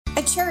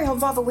Cherry Hill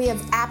Volvo, we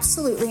have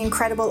absolutely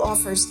incredible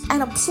offers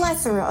and a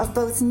plethora of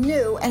both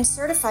new and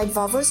certified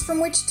Volvos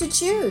from which to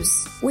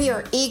choose. We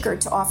are eager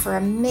to offer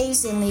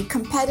amazingly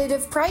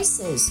competitive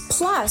prices,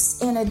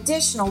 plus an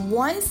additional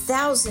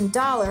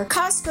 $1,000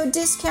 Costco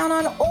discount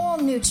on all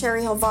new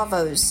Cherry Hill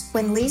Volvos.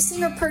 When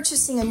leasing or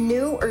purchasing a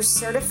new or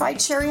certified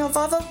Cherry Hill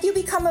Volvo, you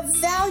become a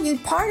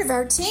valued part of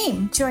our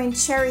team. Join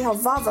Cherry Hill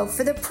Volvo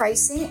for the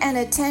pricing and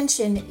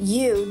attention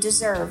you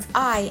deserve.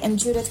 I am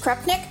Judith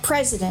Krupnick,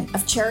 president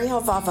of Cherry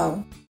Hill Volvo.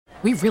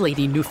 We really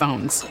need new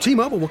phones.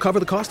 T-Mobile will cover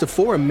the cost of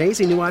 4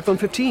 amazing new iPhone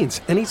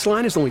 15s, and each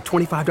line is only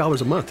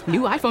 $25 a month.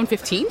 New iPhone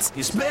 15s?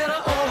 It's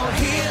better over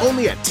here.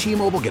 Only at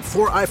T-Mobile, get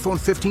 4 iPhone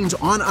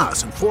 15s on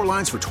us and 4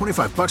 lines for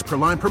 $25 per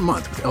line per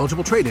month with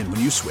eligible trade-in when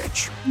you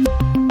switch.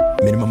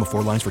 Minimum of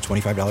 4 lines for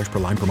 $25 per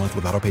line per month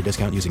with autopay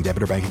discount using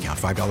debit or bank account.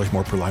 $5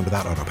 more per line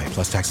without autopay,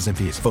 plus taxes and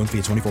fees. Phone fee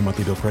at 24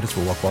 monthly bill credits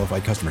for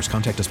well-qualified customers.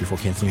 Contact us before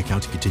canceling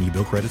account to continue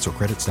bill credits or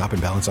credit stop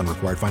and balance on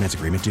required finance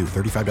agreement due.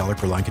 $35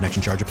 per line connection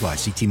charge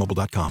applies. See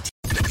T-Mobile.com.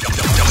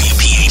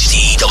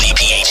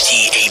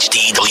 WPHT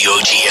HD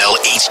WOGL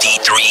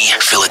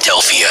HD3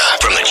 Philadelphia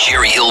from the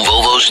Cherry Hill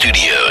Volvo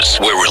Studios,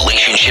 where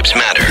relationships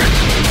matter.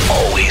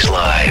 Always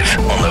live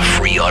on the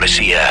free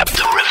Odyssey app.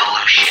 The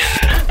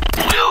revolution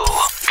will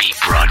be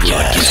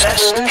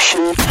broadcast. This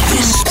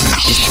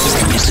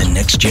is the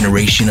next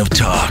generation of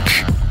talk.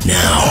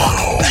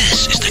 Now,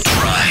 this is the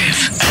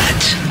Drive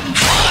at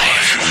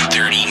 5.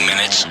 30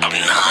 minutes of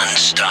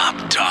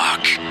non-stop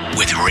talk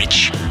with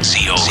Rich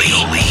Zeoli.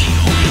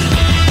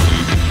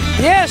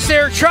 Yes,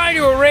 they're trying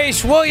to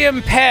erase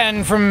William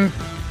Penn from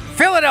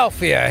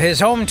Philadelphia, his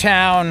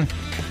hometown,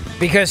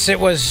 because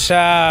it's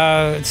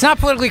not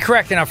politically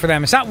correct enough for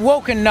them. It's not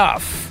woke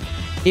enough,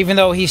 even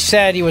though he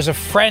said he was a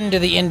friend to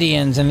the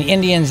Indians, and the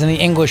Indians and the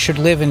English should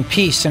live in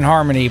peace and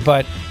harmony.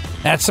 But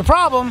that's the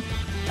problem.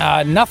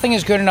 Nothing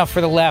is good enough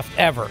for the left,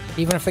 ever,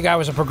 even if the guy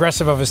was a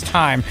progressive of his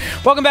time.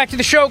 Welcome back to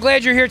the show.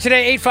 Glad you're here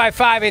today.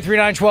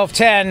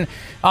 855-839-1210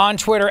 on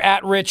Twitter,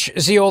 at Rich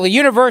Zeoli.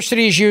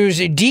 Universities use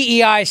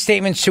DEI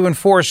statements to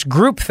enforce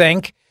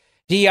groupthink.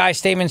 DEI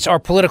statements are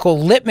political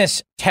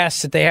litmus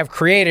tests that they have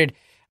created,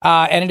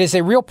 and it is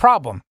a real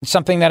problem. It's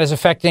something that is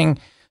affecting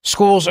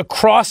schools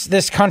across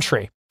this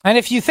country. And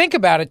if you think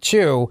about it,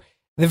 too,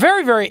 the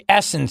very, very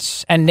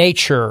essence and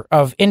nature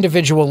of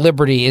individual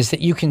liberty is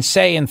that you can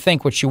say and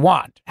think what you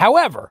want.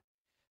 However,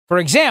 for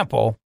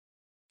example,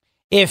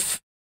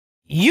 if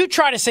you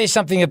try to say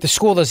something that the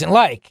school doesn't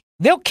like,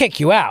 they'll kick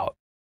you out.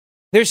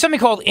 There's something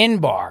called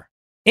INBAR.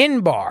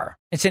 INBAR.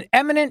 It's an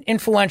eminent,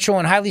 influential,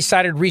 and highly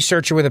cited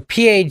researcher with a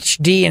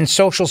PhD in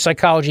social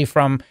psychology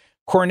from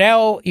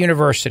Cornell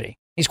University.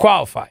 He's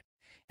qualified.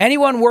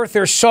 Anyone worth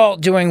their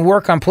salt doing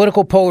work on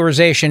political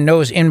polarization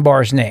knows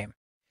INBAR's name.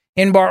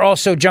 INBAR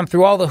also jumped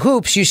through all the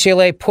hoops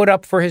UCLA put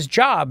up for his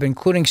job,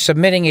 including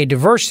submitting a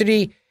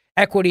diversity,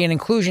 equity, and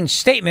inclusion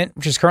statement,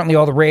 which is currently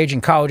all the rage in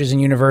colleges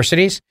and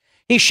universities.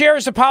 He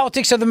shares the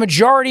politics of the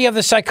majority of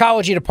the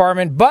psychology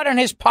department, but on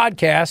his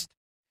podcast,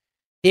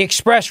 he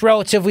expressed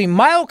relatively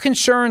mild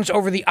concerns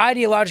over the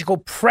ideological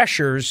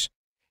pressures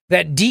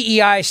that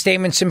DEI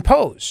statements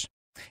impose,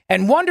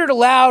 and wondered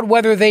aloud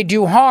whether they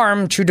do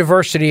harm to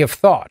diversity of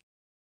thought.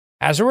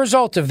 As a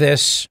result of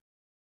this,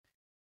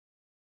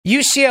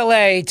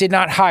 UCLA did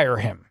not hire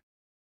him.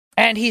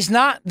 And he's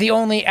not the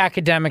only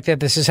academic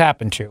that this has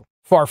happened to.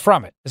 Far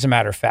from it, as a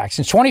matter of fact.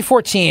 Since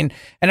 2014,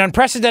 an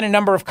unprecedented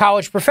number of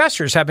college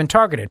professors have been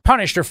targeted,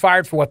 punished, or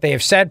fired for what they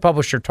have said,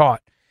 published, or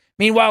taught.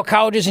 Meanwhile,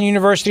 colleges and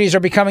universities are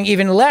becoming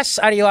even less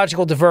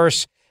ideological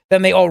diverse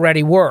than they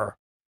already were.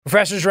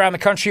 Professors around the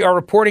country are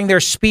reporting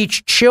their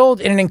speech chilled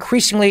in an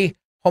increasingly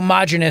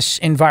homogenous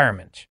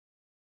environment.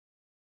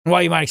 And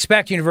while you might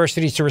expect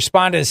universities to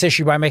respond to this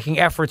issue by making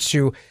efforts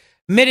to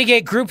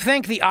mitigate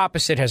groupthink, the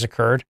opposite has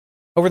occurred.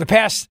 Over the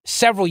past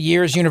several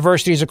years,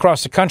 universities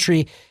across the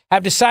country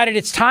have decided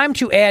it's time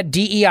to add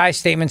DEI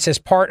statements as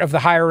part of the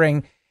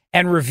hiring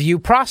and review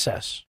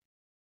process.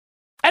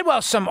 And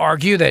while some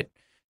argue that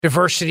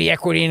diversity,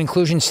 equity, and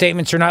inclusion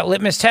statements are not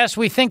litmus tests,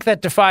 we think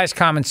that defies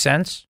common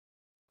sense.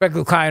 Greg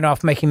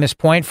Lukianoff making this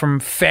point from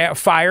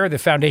FIRE, the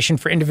Foundation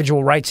for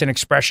Individual Rights and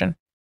Expression.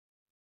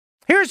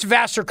 Here's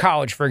Vassar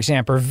College, for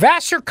example.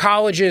 Vassar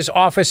College's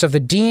Office of the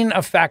Dean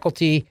of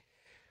Faculty,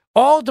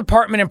 all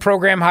department and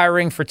program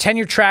hiring for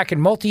tenure track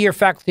and multi-year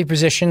faculty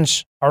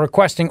positions are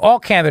requesting all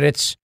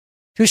candidates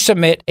to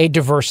submit a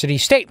diversity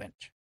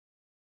statement.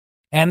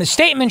 And the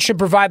statement should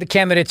provide the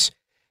candidates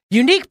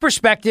unique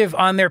perspective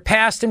on their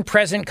past and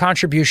present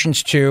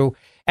contributions to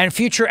and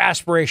future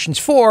aspirations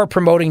for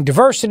promoting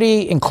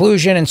diversity,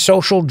 inclusion, and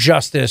social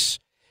justice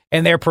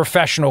in their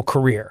professional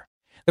career.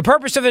 The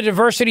purpose of the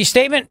diversity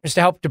statement is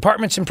to help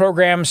departments and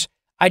programs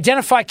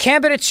identify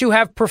candidates who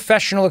have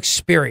professional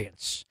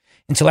experience,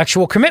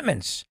 intellectual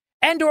commitments,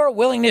 and or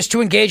willingness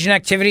to engage in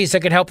activities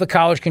that could help the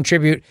college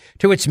contribute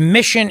to its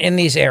mission in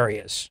these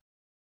areas.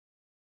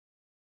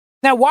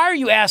 Now, why are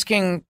you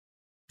asking,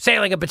 say,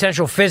 like a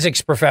potential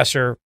physics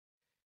professor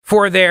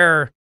for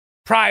their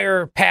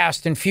prior,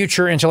 past, and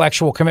future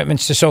intellectual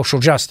commitments to social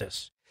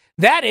justice?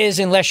 That is,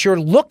 unless you're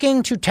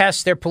looking to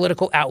test their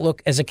political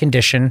outlook as a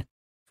condition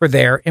for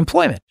their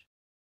employment.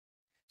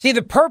 See,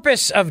 the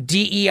purpose of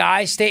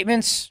DEI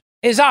statements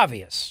is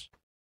obvious,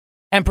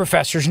 and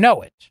professors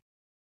know it.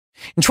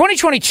 In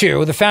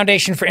 2022, the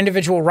Foundation for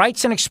Individual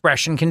Rights and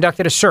Expression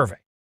conducted a survey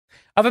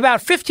of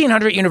about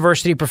 1,500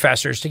 university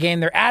professors to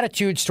gain their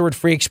attitudes toward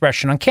free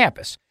expression on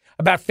campus.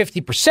 About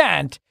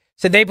 50%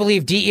 said they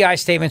believe DEI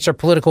statements are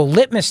political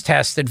litmus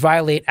tests that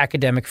violate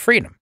academic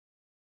freedom.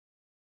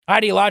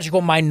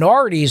 Ideological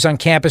minorities on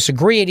campus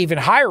agree at even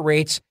higher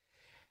rates.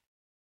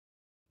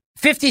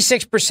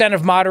 56%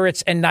 of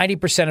moderates and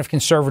 90% of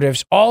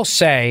conservatives all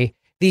say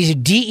these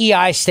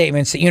DEI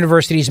statements that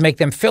universities make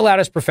them fill out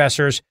as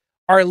professors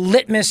are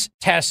litmus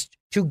tests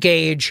to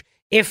gauge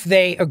if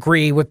they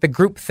agree with the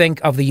groupthink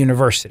of the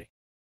university.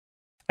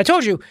 I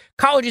told you,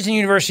 colleges and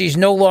universities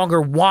no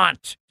longer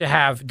want to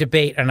have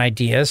debate on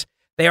ideas.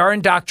 They are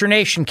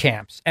indoctrination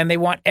camps, and they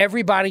want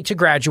everybody to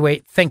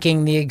graduate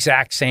thinking the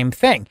exact same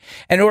thing.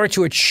 In order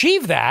to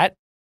achieve that,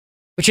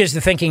 which is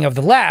the thinking of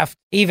the left,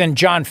 even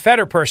John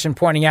Fetterperson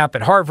pointing out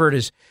that Harvard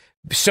is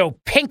so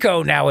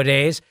pinko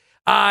nowadays,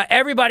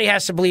 everybody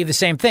has to believe the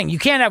same thing. You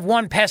can't have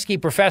one pesky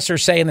professor,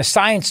 say, in the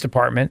science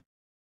department,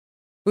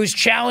 who's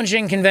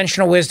challenging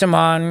conventional wisdom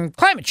on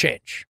climate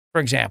change, for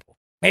example.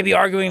 Maybe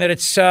arguing that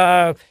it's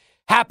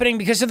happening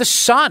because of the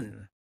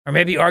sun, or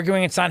maybe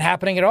arguing it's not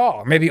happening at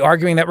all, or maybe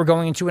arguing that we're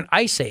going into an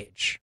ice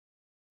age.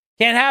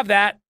 Can't have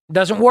that.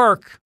 Doesn't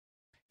work.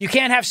 You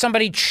can't have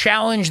somebody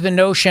challenge the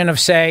notion of,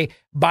 say,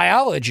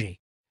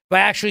 biology by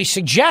actually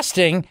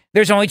suggesting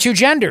there's only two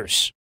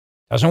genders.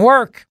 Doesn't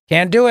work.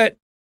 Can't do it.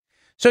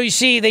 So you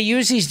see, they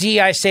use these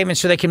DEI statements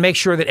so they can make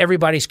sure that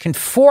everybody's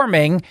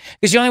conforming,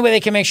 because the only way they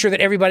can make sure that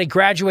everybody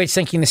graduates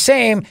thinking the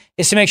same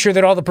is to make sure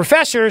that all the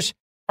professors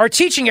are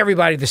teaching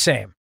everybody the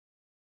same.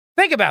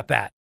 Think about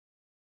that.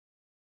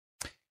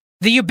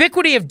 The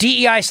ubiquity of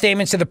DEI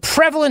statements and the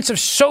prevalence of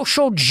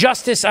social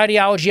justice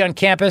ideology on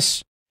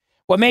campus.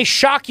 What may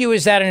shock you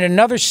is that in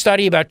another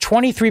study, about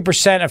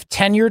 23% of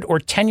tenured or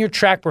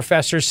tenure-track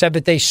professors said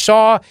that they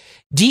saw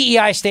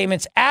DEI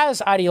statements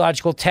as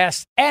ideological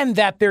tests and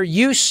that their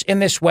use in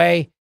this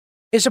way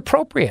is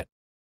appropriate.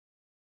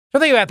 So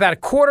think about that. A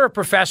quarter of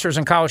professors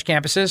on college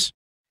campuses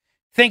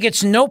think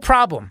it's no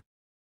problem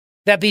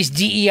that these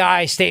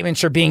DEI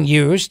statements are being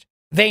used.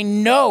 They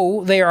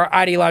know they are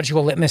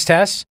ideological litmus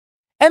tests,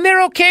 and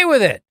they're okay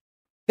with it.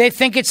 They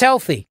think it's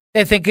healthy.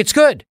 They think it's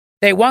good.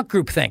 They want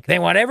groupthink. They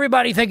want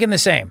everybody thinking the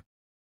same.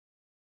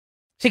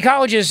 See,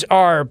 colleges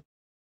are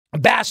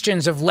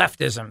bastions of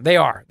leftism. They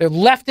are. They're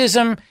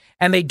leftism,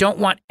 and they don't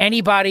want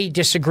anybody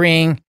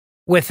disagreeing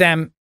with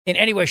them in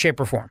any way, shape,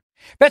 or form.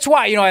 That's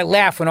why, I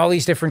laugh when all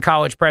these different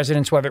college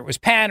presidents, whether it was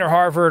Penn or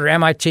Harvard or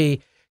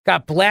MIT,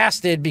 got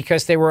blasted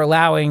because they were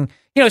allowing,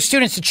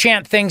 students to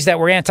chant things that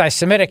were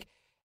anti-Semitic.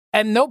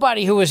 And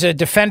nobody who was a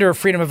defender of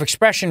freedom of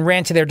expression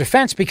ran to their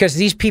defense, because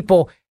these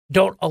people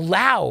don't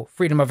allow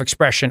freedom of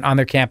expression on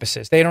their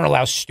campuses. They don't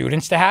allow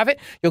students to have it.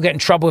 You'll get in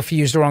trouble if you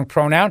use the wrong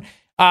pronoun.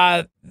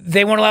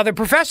 They won't allow their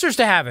professors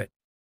to have it.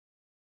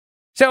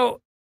 So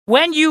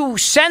when you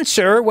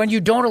censor, when you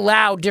don't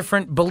allow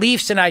different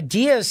beliefs and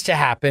ideas to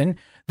happen,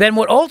 then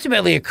what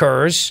ultimately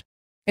occurs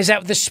is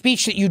that the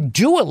speech that you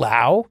do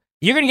allow,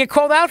 you're going to get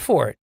called out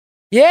for it.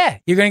 Yeah,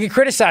 you're going to get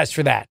criticized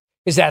for that,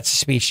 because that's the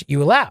speech that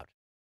you allowed.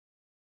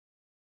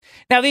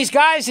 Now, these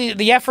guys,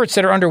 the efforts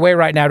that are underway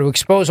right now to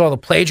expose all the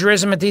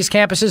plagiarism at these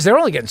campuses, they're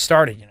only getting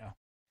started,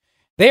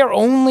 They are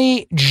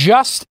only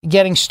just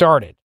getting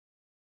started.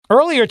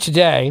 Earlier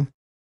today,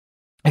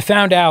 I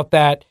found out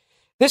that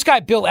this guy,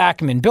 Bill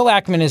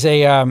Ackman is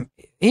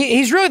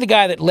he's really the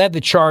guy that led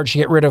the charge to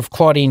get rid of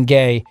Claudine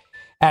Gay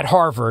at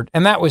Harvard.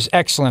 And that was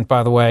excellent,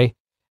 by the way,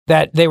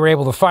 that they were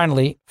able to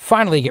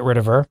finally get rid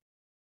of her.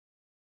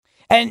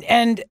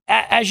 And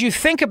as you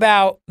think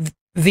about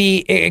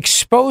the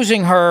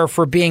exposing her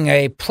for being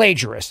a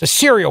plagiarist, a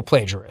serial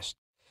plagiarist,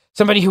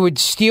 somebody who would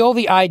steal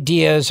the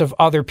ideas of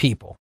other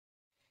people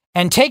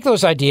and take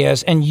those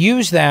ideas and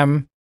use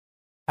them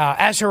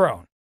as her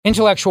own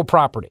intellectual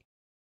property.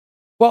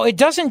 Well, it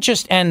doesn't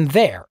just end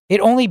there.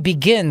 It only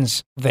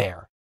begins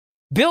there.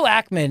 Bill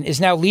Ackman is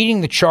now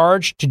leading the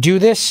charge to do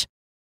this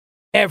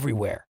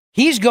everywhere.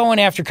 He's going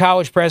after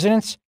college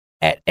presidents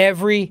at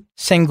every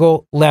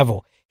single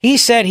level. He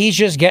said he's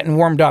just getting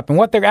warmed up. And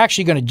what they're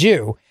actually going to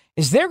do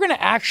is they're going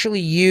to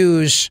actually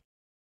use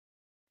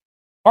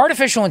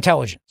artificial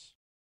intelligence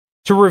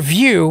to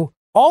review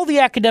all the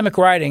academic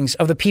writings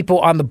of the people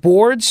on the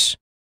boards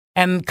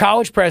and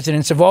college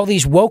presidents of all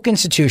these woke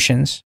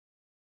institutions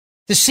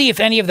to see if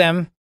any of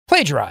them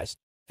plagiarized,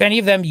 if any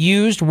of them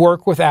used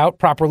work without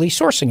properly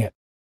sourcing it.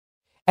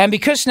 And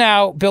because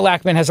now Bill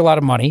Ackman has a lot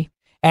of money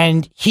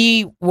and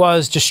he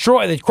was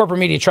destroyed, the corporate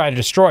media tried to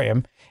destroy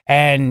him,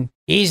 and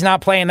he's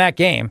not playing that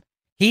game.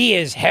 He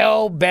is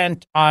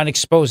hell-bent on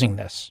exposing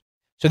this.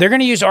 So they're going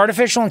to use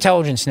artificial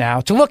intelligence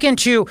now to look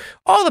into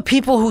all the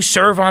people who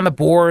serve on the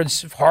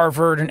boards of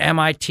Harvard and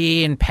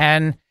MIT and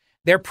Penn,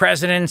 their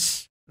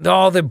presidents,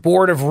 all the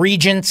board of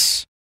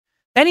regents.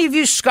 Any of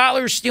you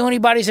scholars steal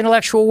anybody's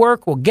intellectual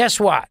work? Well, guess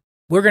what?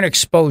 we're going to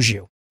expose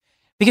you.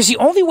 Because the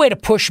only way to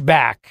push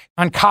back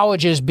on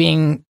colleges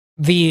being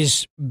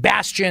these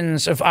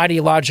bastions of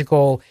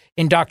ideological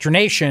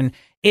indoctrination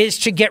is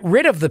to get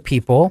rid of the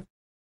people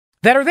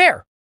that are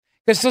there.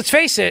 Because let's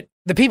face it,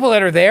 the people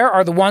that are there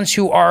are the ones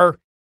who are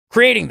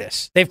creating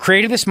this. They've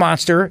created this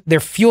monster. They're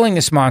fueling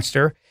this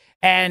monster.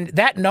 And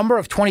that number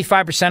of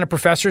 25% of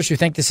professors who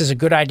think this is a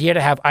good idea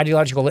to have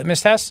ideological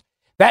litmus tests,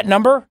 that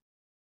number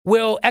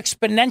will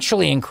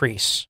exponentially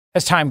increase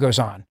as time goes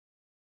on.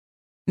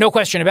 No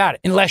question about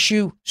it, unless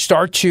you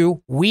start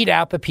to weed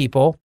out the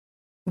people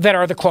that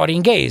are the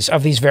Claudine Gays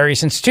of these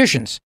various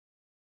institutions.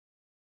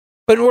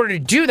 But in order to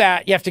do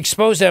that, you have to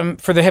expose them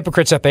for the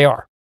hypocrites that they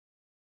are.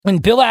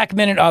 And Bill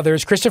Ackman and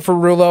others, Christopher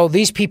Rullo,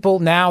 these people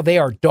now, they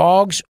are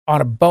dogs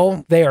on a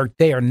bone. They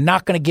are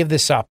not going to give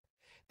this up.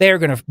 They're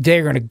going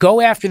to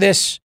go after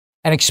this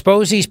and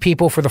expose these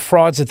people for the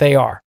frauds that they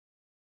are.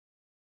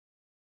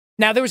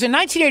 Now, there was a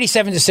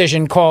 1987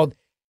 decision called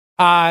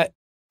Kievian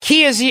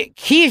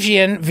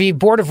v.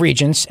 Board of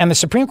Regents, and the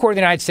Supreme Court of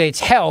the United States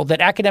held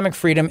that academic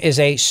freedom is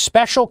a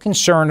special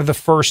concern of the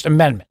First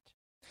Amendment,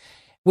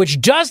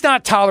 which does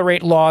not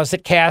tolerate laws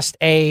that cast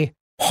a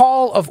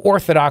pall of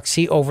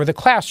orthodoxy over the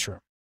classroom.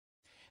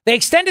 They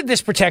extended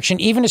this protection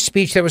even to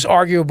speech that was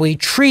arguably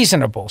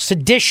treasonable,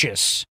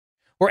 seditious,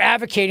 or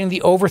advocating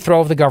the overthrow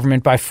of the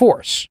government by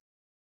force.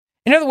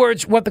 In other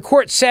words, what the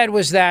court said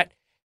was that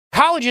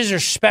colleges are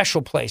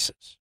special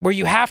places where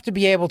you have to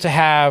be able to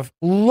have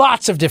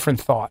lots of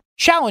different thought,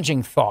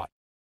 challenging thought.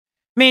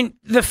 I mean,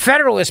 the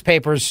Federalist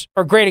Papers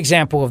are a great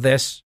example of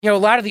this. You know, a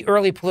lot of the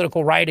early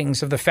political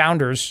writings of the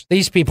founders,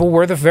 these people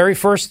were the very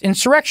first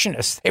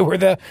insurrectionists. They were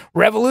the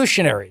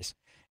revolutionaries.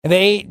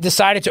 They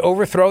decided to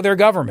overthrow their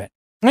government.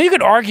 Now, you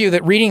could argue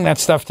that reading that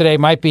stuff today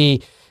might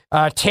be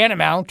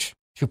tantamount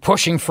to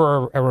pushing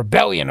for a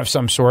rebellion of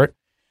some sort.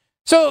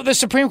 So the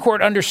Supreme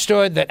Court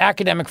understood that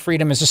academic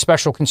freedom is a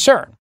special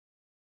concern.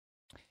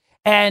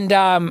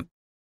 And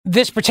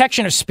this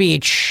protection of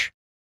speech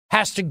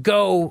has to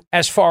go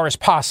as far as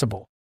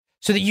possible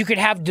so that you could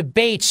have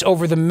debates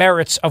over the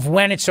merits of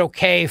when it's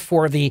okay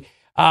for the,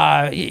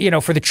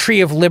 for the tree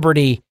of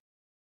liberty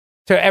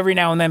to every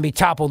now and then be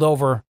toppled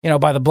over,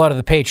 by the blood of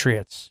the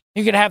patriots.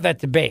 You could have that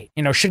debate.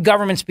 Should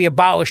governments be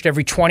abolished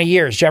every 20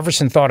 years?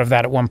 Jefferson thought of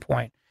that at one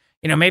point.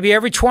 Maybe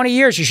every 20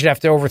 years you should have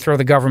to overthrow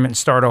the government and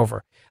start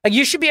over. Like,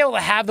 you should be able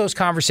to have those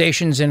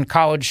conversations in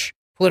college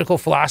political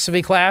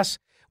philosophy class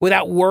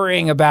without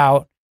worrying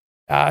about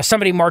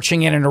somebody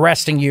marching in and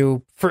arresting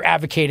you for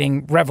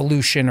advocating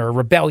revolution or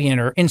rebellion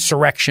or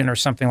insurrection or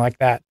something like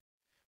that.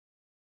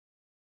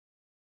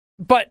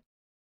 But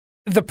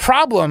the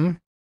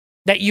problem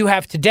that you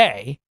have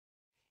today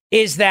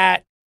is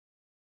that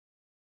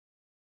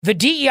the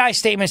DEI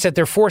statements that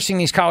they're forcing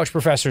these college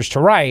professors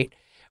to write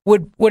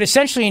would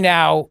essentially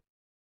now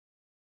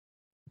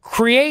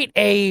create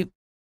a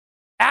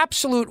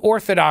absolute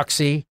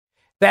orthodoxy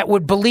that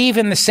would believe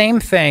in the same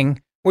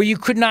thing, where you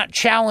could not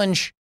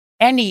challenge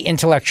any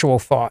intellectual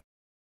thought.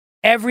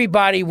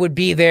 Everybody would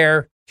be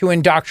there to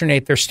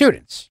indoctrinate their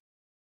students.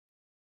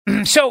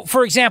 So,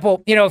 for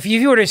example, if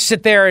you were to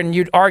sit there and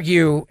you'd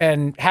argue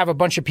and have a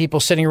bunch of people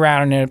sitting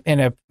around in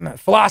a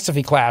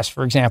philosophy class,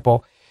 for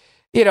example,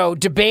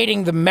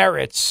 debating the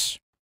merits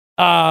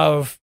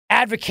of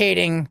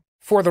advocating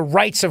for the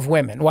rights of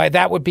women, why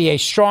that would be a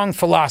strong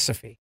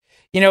philosophy,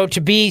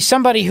 to be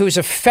somebody who's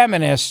a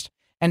feminist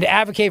and to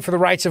advocate for the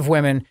rights of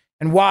women,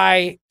 and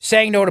why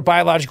saying no to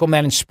biological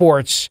men in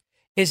sports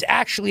is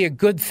actually a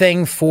good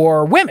thing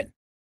for women.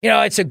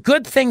 It's a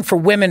good thing for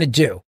women to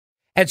do.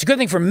 And it's a good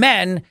thing for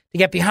men to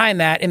get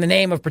behind that in the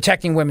name of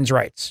protecting women's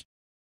rights.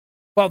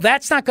 Well,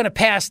 that's not going to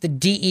pass the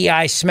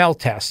DEI smell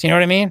test. You know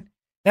what I mean?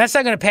 That's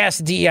not going to pass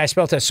the DEI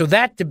smell test. So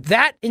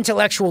that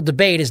intellectual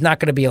debate is not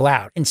going to be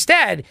allowed.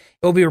 Instead,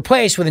 it will be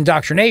replaced with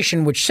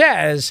indoctrination, which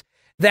says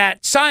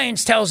that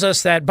science tells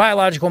us that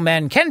biological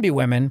men can be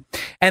women,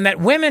 and that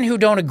women who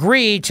don't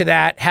agree to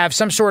that have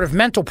some sort of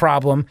mental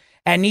problem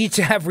and need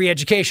to have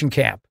re-education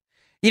camp.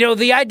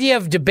 The idea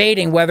of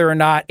debating whether or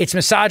not it's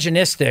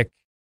misogynistic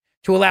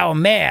to allow a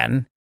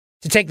man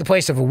to take the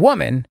place of a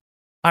woman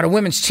on a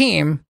women's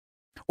team,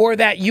 or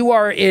that you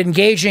are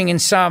engaging in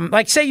some,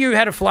 like, say you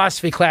had a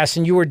philosophy class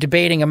and you were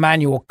debating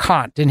Immanuel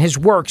Kant in his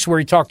works where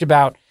he talked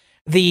about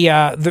the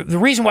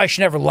reason why you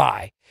should never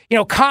lie.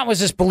 Kant was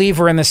this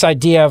believer in this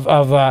idea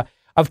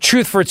of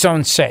truth for its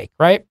own sake,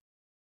 right?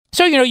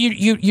 So,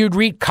 you'd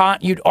read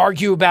Kant, you'd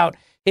argue about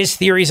his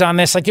theories on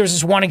this. Like, there was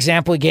this one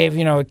example he gave,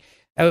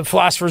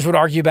 philosophers would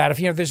argue about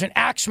if there's an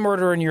axe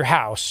murderer in your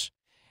house,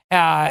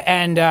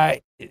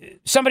 and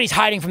somebody's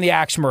hiding from the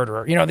axe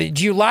murderer.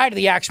 Do you lie to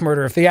the axe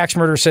murderer if the axe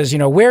murderer says,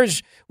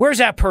 where's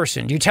that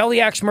person? Do you tell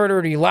the axe murderer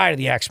or do you lie to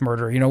the axe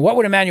murderer? What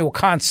would Immanuel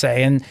Kant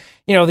say? And,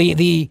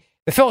 the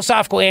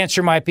philosophical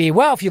answer might be,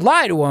 well, if you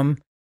lie to him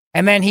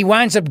and then he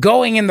winds up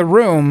going in the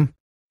room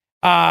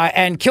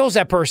and kills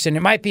that person,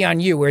 it might be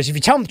on you. Whereas if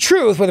you tell him the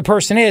truth where the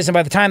person is, and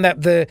by the time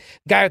that the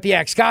guy with the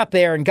axe got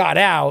there and got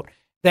out,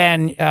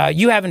 then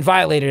you haven't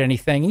violated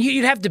anything. And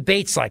you'd have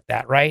debates like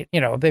that, right?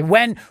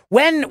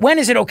 When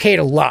is it okay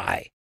to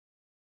lie?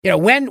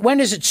 When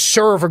does it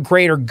serve a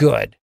greater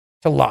good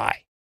to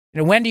lie?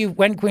 When do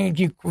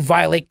you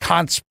violate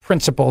Kant's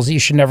principles that you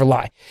should never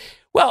lie?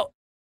 Well,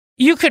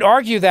 you could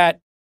argue that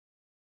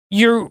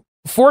you're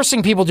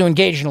forcing people to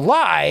engage in a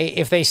lie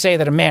if they say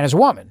that a man is a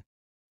woman.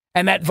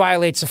 And that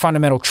violates the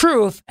fundamental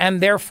truth, and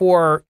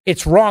therefore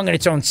it's wrong in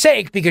its own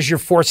sake because you're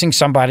forcing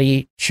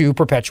somebody to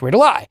perpetuate a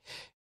lie.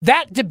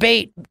 That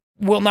debate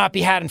will not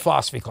be had in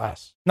philosophy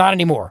class. Not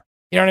anymore.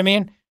 You know what I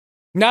mean?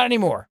 Not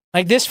anymore.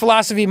 Like this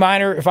philosophy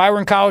minor, if I were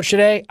in college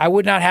today, I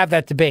would not have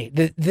that debate.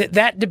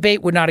 That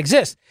debate would not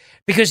exist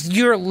because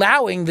you're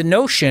allowing the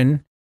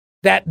notion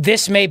that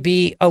this may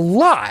be a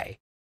lie.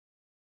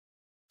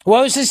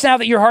 What was this now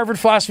that your Harvard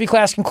philosophy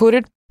class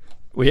concluded?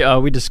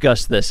 We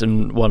discussed this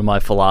in one of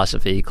my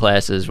philosophy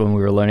classes when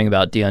we were learning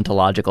about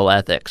deontological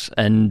ethics,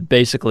 and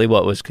basically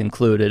what was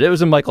concluded, it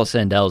was in Michael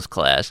Sandel's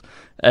class,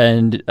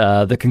 and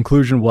the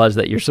conclusion was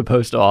that you're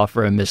supposed to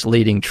offer a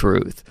misleading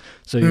truth.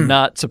 So you're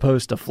not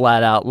supposed to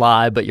flat out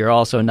lie, but you're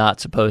also not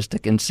supposed to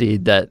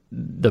concede that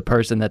the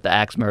person that the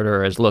axe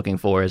murderer is looking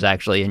for is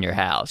actually in your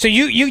house. So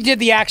you did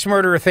the axe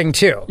murderer thing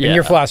too in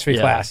your philosophy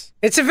class.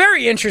 It's a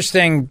very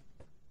interesting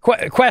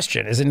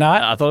question, is it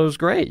not? I thought it was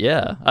great.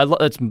 Yeah,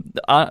 it's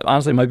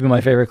honestly might be my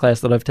favorite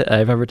class that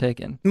I've ever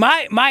taken.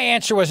 My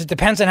answer was it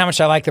depends on how much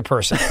I like the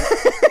person.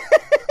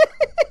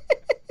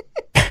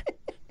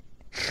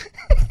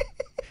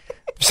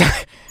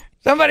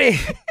 Somebody,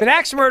 an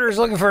axe murderer is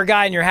looking for a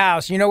guy in your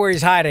house. You know where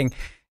he's hiding.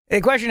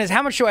 The question is,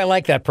 how much do I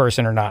like that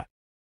person or not?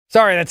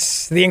 Sorry,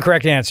 that's the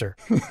incorrect answer.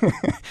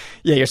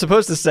 Yeah, you're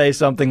supposed to say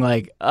something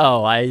like,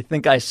 oh, I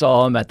think I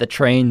saw him at the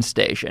train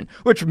station,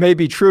 which may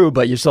be true,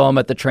 but you saw him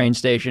at the train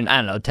station, I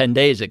don't know, 10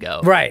 days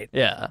ago. Right.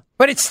 Yeah.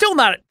 But it's still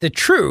not the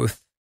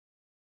truth.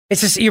 It's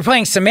just, you're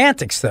playing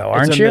semantics, though,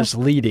 aren't you? It's a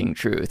misleading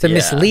truth. It's a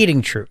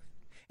misleading truth.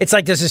 It's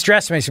like, does this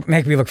dress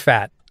make me look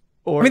fat?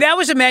 I mean, that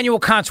was Immanuel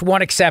Kant's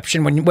one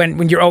exception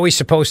when you're always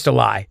supposed to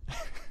lie.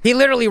 He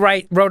literally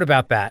wrote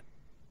about that.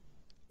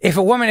 If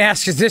a woman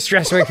asks, does this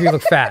dress make me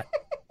look fat?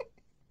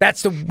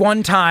 That's the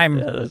one time,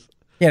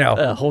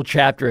 a whole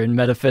chapter in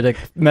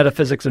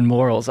metaphysics and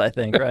morals, I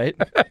think, right?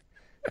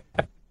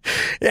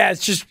 Yeah,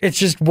 it's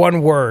just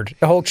one word.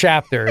 The whole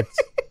chapter, it's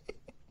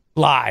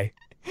lie.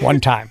 One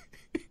time.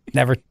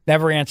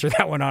 Never answered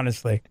that one,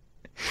 honestly.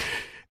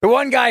 The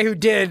one guy who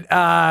did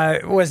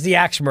was the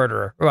axe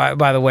murderer,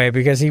 by the way,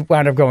 because he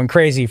wound up going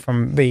crazy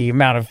from the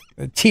amount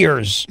of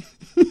tears.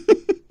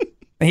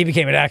 And he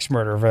became an axe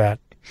murderer for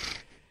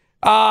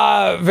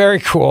that. Very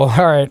cool.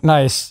 All right,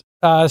 nice.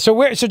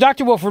 So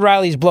Dr. Wilford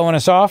Riley's blowing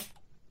us off?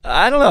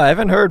 I don't know. I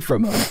haven't heard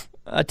from him.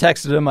 I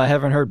texted him. I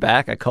haven't heard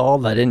back. I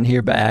called. I didn't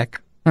hear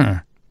back.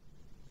 I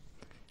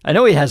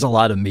know he has a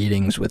lot of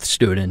meetings with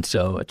students,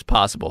 so it's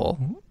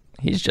possible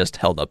he's just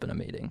held up in a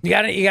meeting. You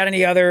got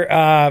any other?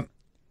 All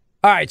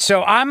right.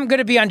 So I'm going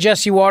to be on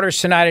Jesse Waters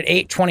tonight at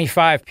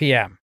 8:25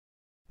 p.m.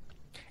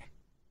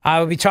 I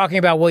will be talking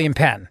about William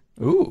Penn.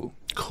 Ooh,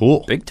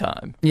 cool. Big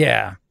time.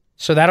 Yeah.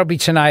 So that'll be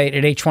tonight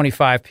at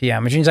 8:25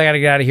 p.m. Which means I got to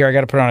get out of here. I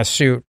got to put on a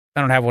suit. I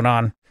don't have one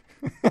on.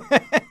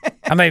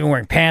 I'm not even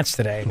wearing pants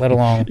today, let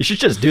alone. You should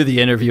just do the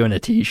interview in a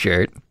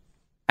T-shirt.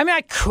 I mean,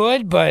 I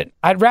could, but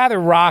I'd rather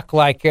rock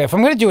if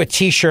I'm going to do a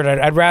T-shirt,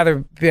 I'd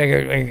rather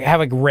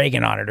have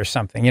Reagan on it or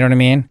something. You know what I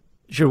mean?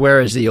 You should wear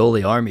a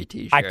Zeoli Army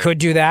T-shirt. I could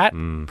do that.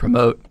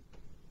 Promote.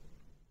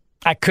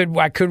 I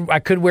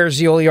could wear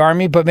Zeoli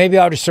Army, but maybe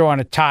I'll just throw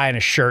on a tie and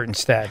a shirt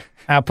instead.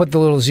 I'll put the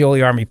little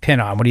Zeoli Army pin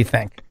on. What do you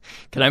think?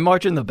 Can I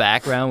march in the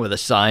background with a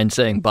sign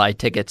saying buy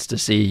tickets to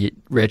see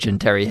Rich and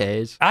Terry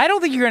Hayes? I don't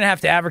think you're going to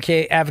have to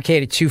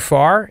advocate it too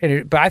far,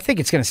 but I think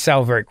it's going to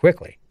sell very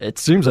quickly. It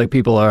seems like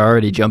people are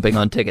already jumping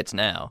on tickets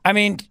now. I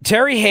mean,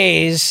 Terry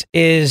Hayes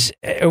is,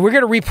 we're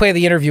going to replay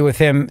the interview with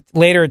him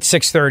later at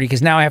 6:30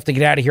 because now I have to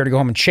get out of here to go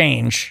home and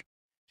change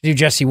to do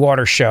Jesse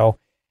Waters' show.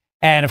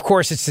 And of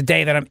course, it's the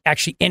day that I'm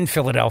actually in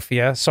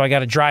Philadelphia. So I got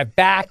to drive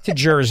back to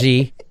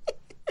Jersey,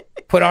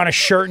 put on a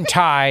shirt and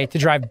tie to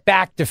drive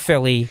back to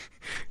Philly.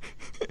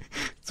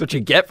 That's what you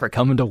get for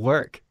coming to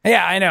work.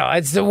 Yeah, I know.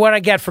 It's what I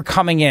get for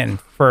coming in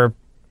for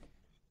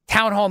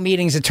town hall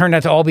meetings that turned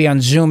out to all be on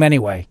Zoom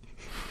anyway.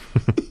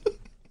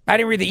 I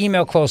didn't read the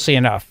email closely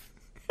enough.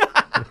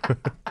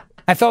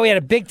 I thought we had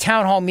a big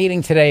town hall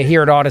meeting today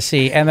here at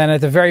Odyssey, and then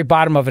at the very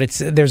bottom of it,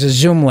 there's a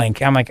Zoom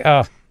link. I'm like,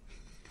 oh,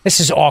 this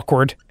is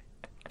awkward.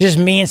 Just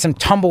me and some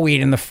tumbleweed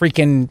in the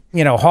freaking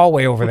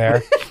hallway over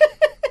there.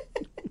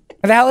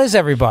 Where the hell is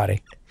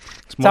everybody?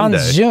 It's on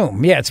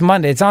Zoom. Yeah, it's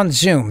Monday. It's on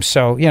Zoom.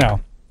 So,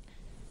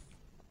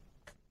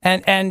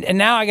 And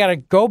now I got to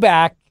go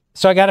back.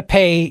 So I got to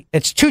pay.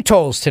 It's 2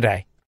 tolls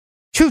today.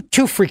 Two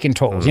freaking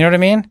tolls. You know what I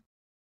mean?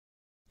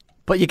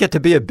 But you get to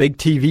be a big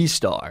TV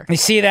star. You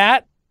see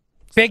that?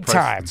 Big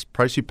time. It's the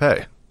price you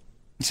pay.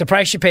 It's the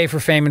price you pay for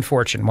fame and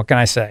fortune. What can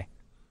I say?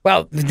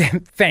 Well,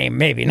 fame,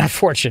 maybe, not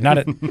fortune.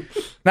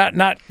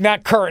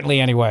 Not currently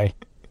anyway.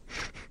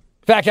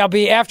 In fact,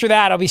 after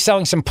that, I'll be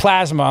selling some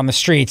plasma on the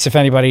streets if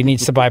anybody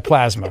needs to buy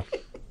plasma.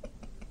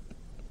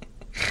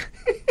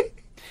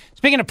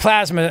 Speaking of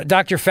plasma,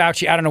 Dr.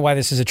 Fauci, I don't know why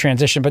this is a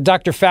transition, but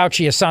Dr.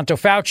 Fauci, Asanto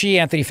Fauci,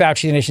 Anthony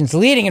Fauci, the nation's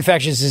leading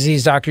infectious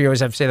disease doctor, you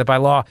always have to say that by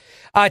law,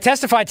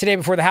 testified today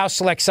before the House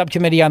Select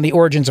Subcommittee on the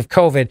Origins of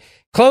COVID.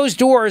 Closed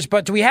doors,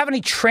 but do we have any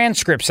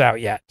transcripts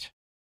out yet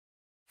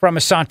from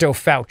Asanto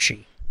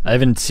Fauci? I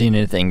haven't seen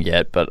anything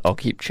yet, but I'll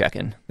keep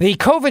checking. The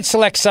COVID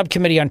Select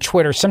Subcommittee on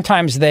Twitter,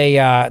 sometimes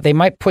they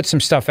might put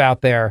some stuff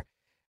out there.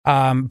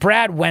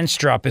 Brad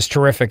Wenstrup is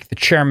terrific, the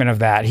chairman of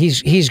that.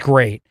 He's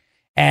great.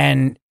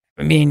 And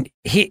I mean,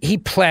 he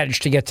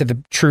pledged to get to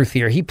the truth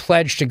here. He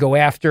pledged to go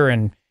after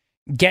and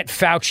get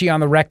Fauci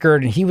on the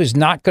record, and he was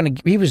not going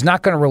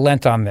to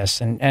relent on this.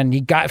 And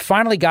he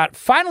finally got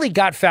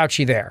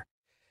Fauci there.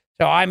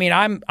 So I mean,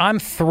 I'm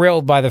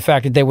thrilled by the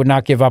fact that they would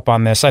not give up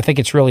on this. I think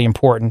it's really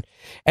important.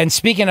 And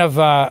speaking of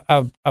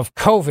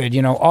COVID,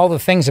 you know, all the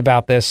things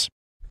about this,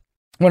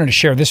 I wanted to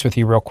share this with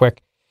you real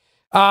quick.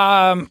 There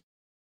are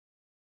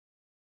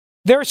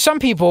some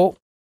people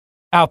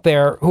out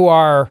there who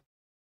are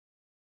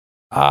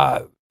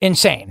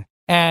insane.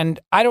 And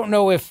I don't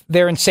know if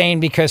they're insane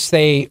because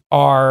they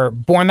are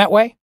born that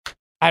way.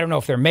 I don't know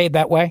if they're made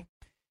that way.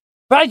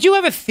 But I do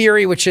have a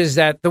theory, which is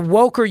that the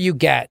woker you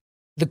get,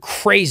 the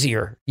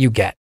crazier you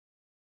get.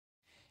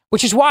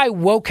 Which is why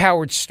woke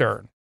Howard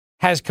Stern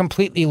has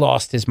completely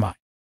lost his mind.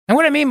 And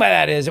what I mean by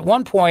that is, at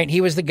one point,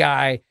 he was the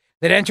guy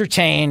that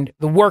entertained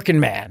the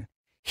working man.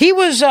 He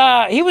was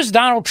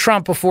Donald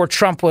Trump before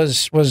Trump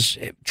was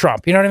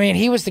Trump. You know what I mean?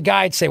 He was the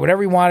guy who'd say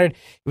whatever he wanted.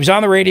 He was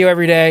on the radio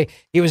every day.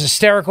 He was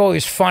hysterical. He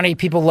was funny.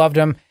 People loved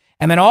him.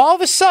 And then all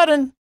of a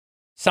sudden,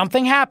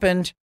 something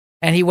happened,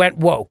 and he went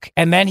woke.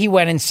 And then he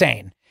went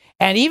insane.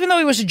 And even though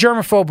he was a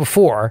germaphobe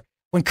before,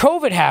 when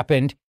COVID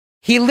happened,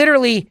 he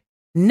literally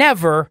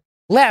never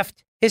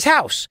left his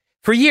house.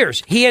 For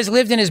years, he has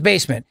lived in his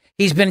basement.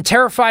 He's been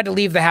terrified to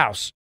leave the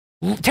house.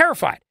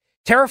 Terrified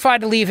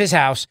to leave his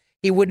house.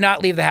 He would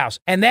not leave the house.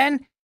 And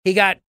then he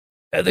got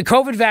the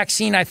COVID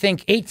vaccine, I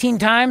think, 18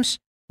 times,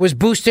 was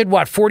boosted,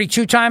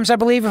 42 times, I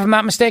believe, if I'm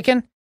not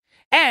mistaken.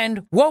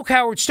 And woke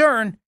Howard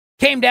Stern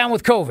came down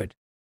with COVID.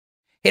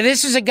 And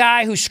this is a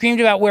guy who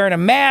screamed about wearing a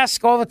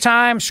mask all the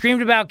time,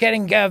 screamed about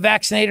getting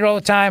vaccinated all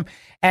the time.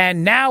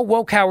 And now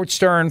woke Howard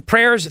Stern,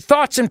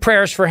 thoughts and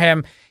prayers for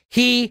him.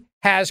 He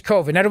has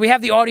COVID. Now, do we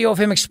have the audio of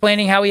him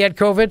explaining how he had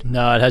COVID?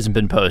 No, it hasn't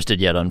been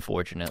posted yet,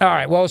 unfortunately. All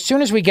right. Well, as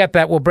soon as we get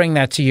that, we'll bring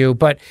that to you.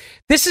 But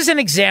this is an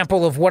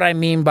example of what I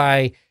mean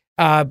by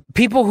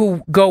people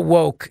who go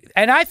woke.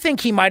 And I think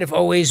he might have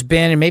always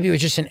been, and maybe it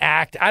was just an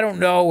act. I don't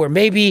know. Or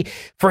maybe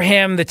for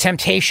him, the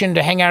temptation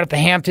to hang out at the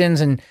Hamptons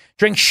and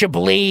drink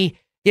Chablis,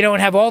 you know,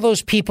 and have all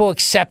those people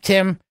accept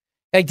him,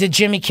 like the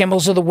Jimmy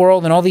Kimmels of the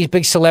world and all these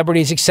big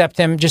celebrities accept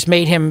him, just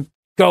made him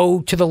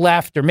go to the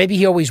left, or maybe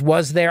he always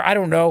was there. I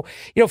don't know.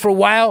 You know, for a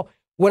while,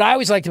 what I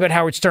always liked about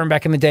Howard Stern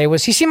back in the day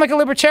was he seemed like a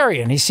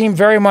libertarian. He seemed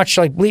very much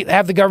like,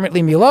 have the government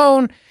leave me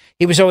alone.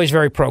 He was always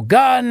very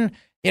pro-gun.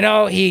 You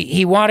know,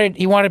 he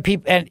wanted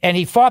people, and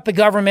he fought the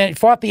government,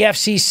 fought the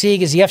FCC,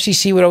 because the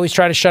FCC would always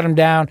try to shut him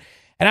down.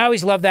 And I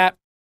always loved that.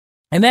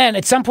 And then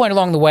at some point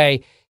along the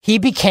way, he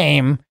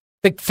became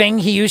the thing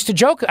he used to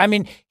joke. I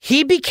mean,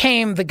 he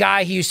became the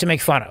guy he used to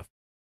make fun of.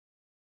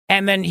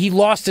 And then he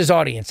lost his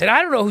audience. And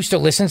I don't know who still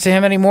listens to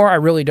him anymore. I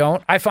really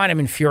don't. I find him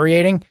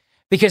infuriating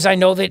because I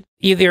know that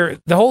either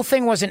the whole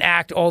thing was an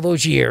act all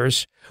those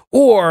years,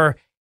 or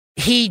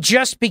he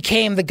just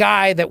became the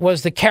guy that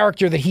was the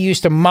character that he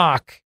used to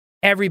mock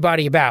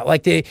everybody about.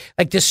 Like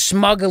this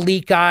smug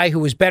elite guy who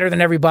was better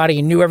than everybody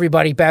and knew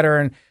everybody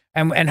better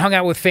and hung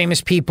out with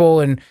famous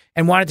people and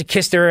wanted to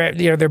kiss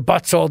their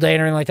butts all day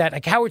and everything like that.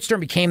 Like Howard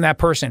Stern became that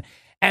person.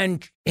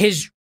 And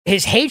his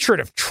hatred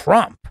of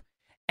Trump,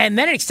 and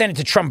then it extended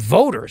to Trump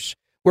voters,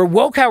 where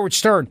woke Howard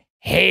Stern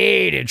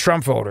hated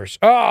Trump voters.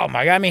 Oh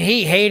my God. I mean,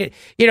 he hated,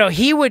 you know,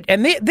 he would,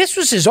 and this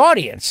was his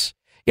audience,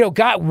 you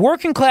know,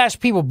 working class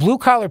people, blue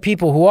collar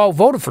people who all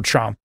voted for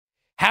Trump.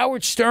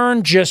 Howard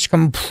Stern just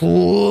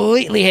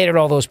completely hated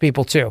all those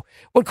people too.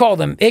 Would call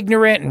them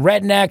ignorant and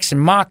rednecks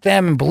and mock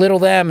them and belittle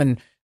them and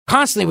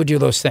constantly would do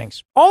those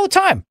things all the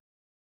time.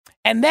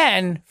 And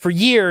then for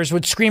years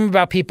would scream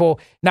about people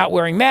not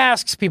wearing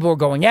masks, people were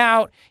going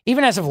out.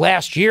 Even as of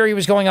last year, he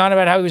was going on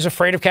about how he was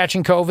afraid of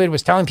catching COVID,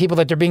 was telling people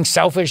that they're being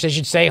selfish, they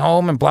should stay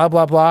home and blah,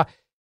 blah, blah.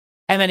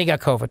 And then he got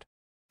COVID.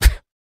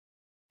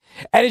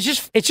 And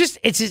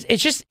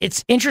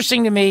it's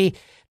interesting to me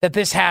that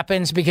this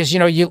happens because, you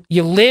know,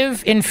 you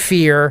live in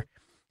fear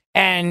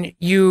and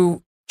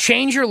you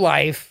change your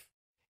life,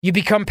 you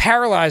become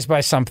paralyzed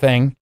by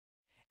something,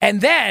 and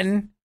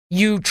then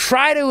you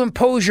try to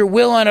impose your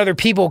will on other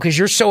people because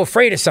you're so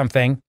afraid of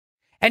something.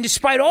 And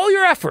despite all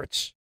your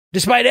efforts,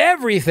 despite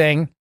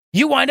everything,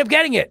 you wind up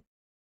getting it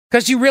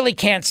because you really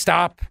can't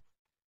stop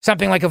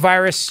something like a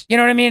virus. You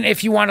know what I mean?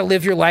 If you want to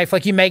live your life,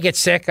 like you may get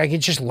sick, like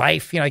it's just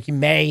life, you know, like you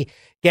may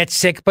get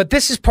sick, but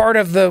this is part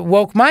of the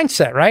woke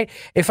mindset, right?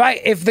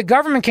 If the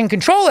government can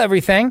control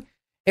everything,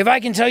 if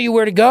I can tell you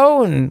where to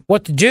go and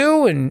what to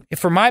do, and if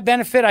for my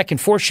benefit, I can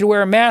force you to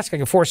wear a mask, I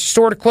can force the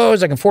store to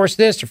close, I can force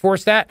this or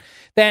force that,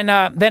 then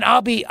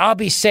I'll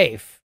be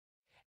safe.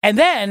 And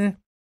then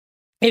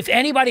if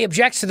anybody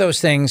objects to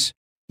those things,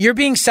 you're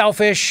being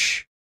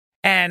selfish,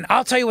 and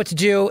I'll tell you what to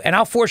do, and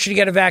I'll force you to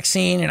get a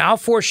vaccine, and I'll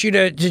force you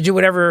to do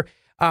whatever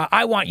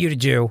I want you to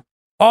do,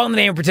 all in the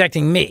name of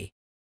protecting me.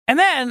 And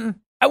then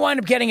I wind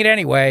up getting it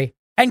anyway.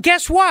 And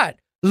guess what?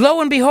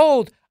 Lo and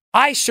behold,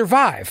 I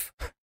survive.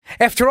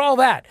 After all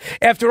that,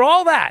 after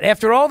all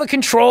the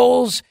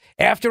controls,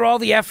 after all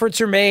the efforts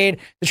are made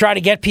to try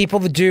to get people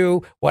to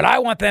do what I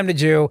want them to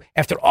do,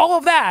 after all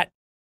of that,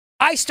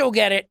 I still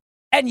get it,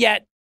 and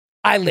yet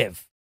I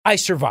live. I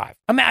survive.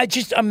 I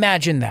just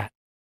imagine that.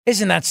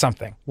 Isn't that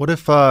something? What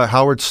if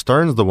Howard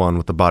Stern's the one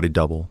with the body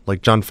double,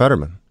 like John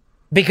Fetterman?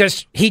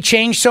 Because he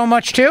changed so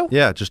much too?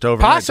 Yeah, just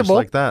overnight, Possible. just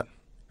like that.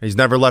 He's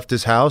never left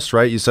his house,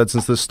 right? You said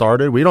since this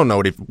started. We don't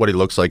know what he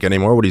looks like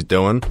anymore, what he's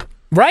doing.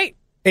 Right.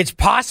 It's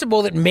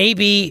possible that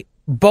maybe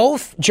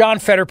both John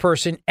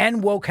Fetterperson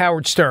and woke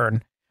Howard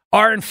Stern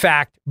are, in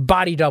fact,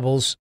 body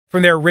doubles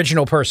from their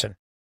original person.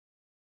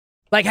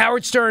 Like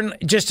Howard Stern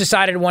just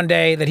decided one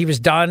day that he was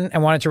done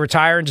and wanted to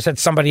retire and just had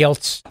somebody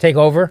else take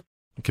over.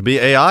 It could be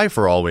AI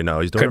for all we know.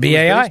 He's doing Could it be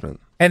from his AI. basement.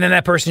 And then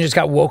that person just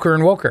got woker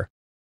and woker.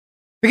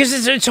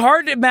 Because it's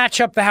hard to match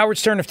up the Howard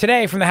Stern of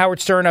today from the Howard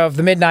Stern of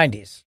the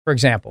mid-'90s, for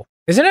example.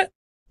 Isn't it?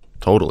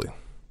 Totally.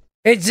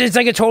 It's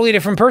like a totally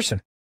different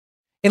person.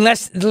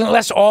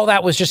 Unless all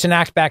that was just an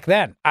act back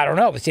then. I don't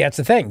know. But see, that's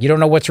the thing. You don't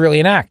know what's really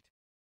an act.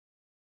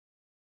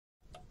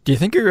 Do you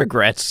think he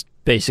regrets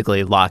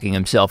basically locking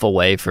himself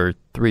away for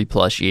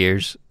 3+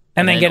 years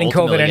And then getting COVID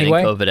ultimately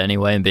anyway? getting COVID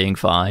anyway and being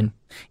fine?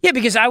 Yeah,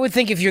 because I would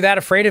think if you're that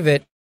afraid of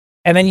it,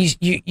 and then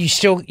you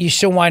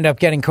still wind up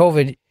getting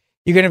COVID,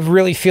 you're going to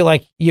really feel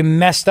like you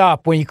messed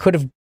up when you could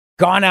have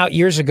gone out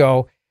years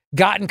ago,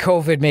 gotten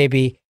COVID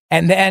maybe,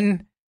 and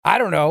then, I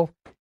don't know,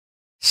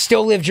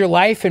 still lived your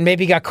life and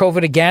maybe got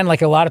COVID again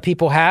like a lot of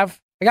people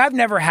have. Like I've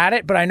never had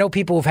it, but I know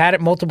people who've had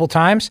it multiple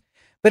times.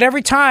 But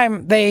every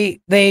time they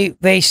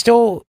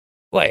still,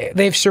 like,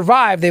 they've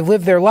survived, they've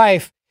lived their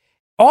life.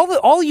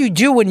 All you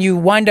do when you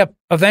wind up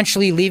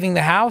eventually leaving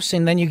the house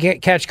and then you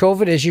catch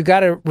COVID is you got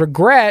to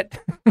regret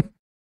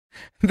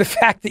the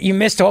fact that you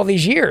missed all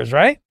these years,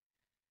 right?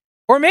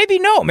 Or maybe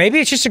no, maybe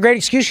it's just a great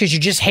excuse because you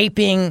just hate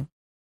being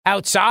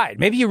outside.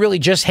 Maybe you really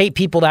just hate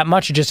people that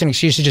much. It's just an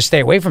excuse to just stay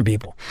away from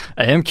people.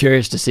 I am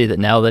curious to see that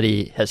now that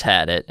he has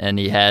had it and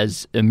he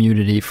has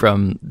immunity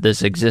from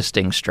this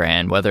existing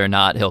strand, whether or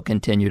not he'll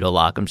continue to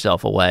lock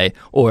himself away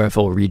or if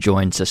he'll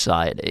rejoin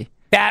society.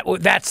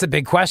 That's the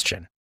big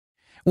question.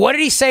 What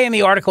did he say in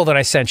the article that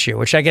I sent you,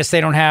 which I guess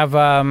they don't have?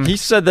 He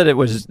said that it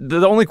was,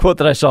 the only quote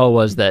that I saw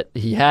was that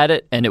he had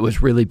it and it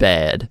was really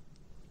bad.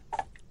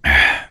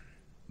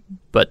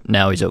 But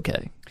now he's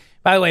okay.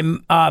 By the way,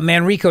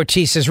 Manrico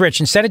T says, Rich,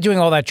 instead of doing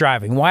all that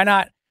driving, why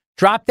not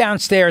drop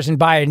downstairs and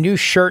buy a new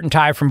shirt and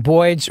tie from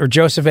Boyd's or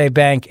Joseph A.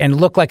 Bank and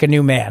look like a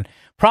new man?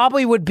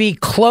 Probably would be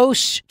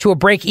close to a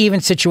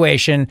break-even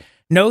situation.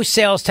 No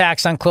sales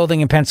tax on clothing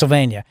in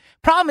Pennsylvania.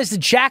 Problem is the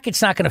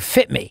jacket's not going to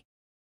fit me.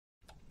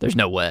 There's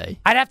no way.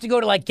 I'd have to go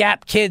to like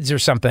Gap Kids or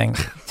something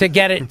to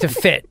get it to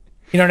fit.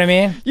 You know what I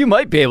mean? You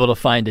might be able to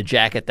find a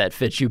jacket that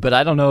fits you, but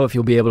I don't know if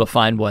you'll be able to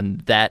find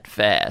one that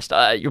fast.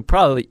 You'll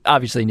probably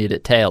obviously need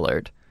it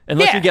tailored.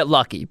 Unless you get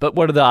lucky, but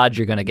what are the odds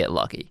you're going to get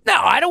lucky? No,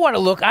 I don't want to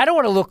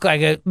look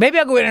like a. Maybe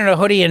I'll go in a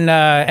hoodie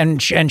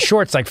and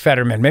shorts like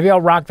Fetterman. Maybe I'll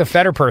rock the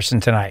Fetter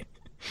person tonight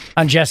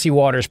on Jesse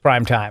Waters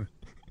primetime.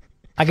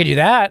 I could do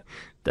that.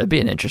 That'd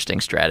be an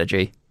interesting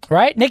strategy,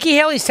 right? Nikki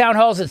Haley's town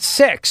hall's at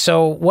 6.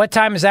 So what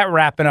time is that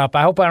wrapping up?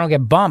 I hope I don't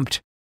get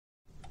bumped.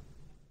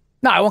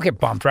 No, I won't get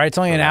bumped. Right? It's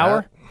only an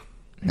hour.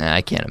 Nah,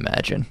 I can't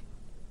imagine.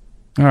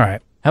 All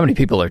right. How many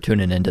people are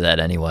tuning into that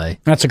anyway?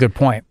 That's a good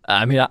point.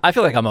 I mean, I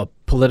feel like I'm a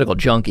political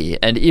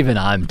junkie, and even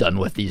I'm done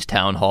with these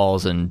town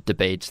halls and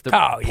debates.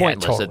 They're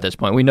pointless at this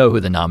point. We know who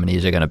the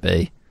nominees are going to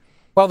be.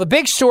 Well, the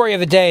big story of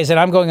the day is that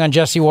I'm going on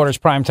Jesse Waters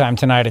primetime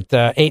tonight at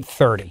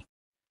 8:30.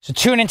 So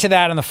tune into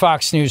that on the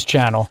Fox News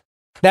channel.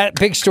 That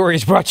big story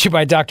is brought to you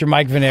by Dr.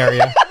 Mike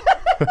Veneria.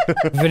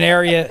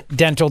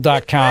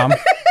 VeneriaDental.com.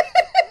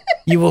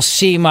 You will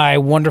see my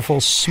wonderful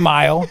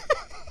smile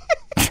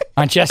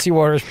on Jesse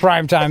Waters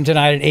primetime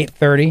tonight at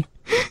 8:30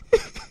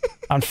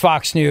 on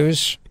Fox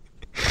News.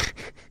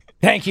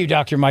 Thank you,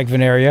 Dr. Mike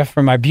Veneria,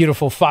 for my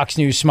beautiful Fox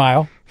News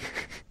smile.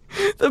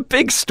 The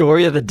big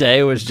story of the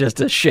day was just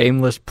a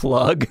shameless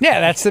plug. Yeah,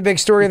 that's the big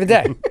story of the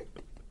day.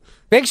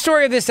 Big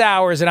story of this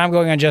hour is that I'm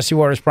going on Jesse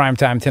Waters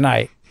primetime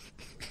tonight.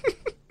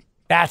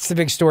 That's the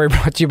big story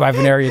brought to you by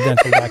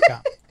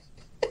VeneriaDental.com.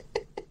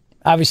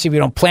 Obviously, we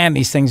don't plan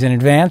these things in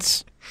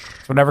advance.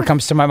 It's whatever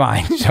comes to my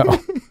mind. So,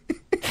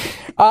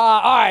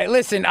 all right,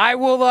 listen, I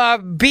will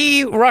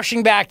be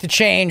rushing back to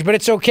change, but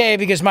it's okay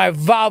because my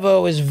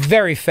Volvo is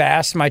very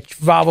fast, my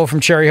Volvo from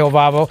Cherry Hill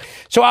Volvo.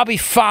 So I'll be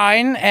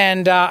fine,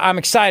 and I'm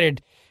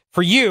excited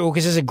for you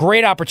because there's a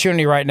great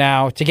opportunity right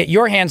now to get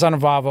your hands on a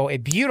Volvo, a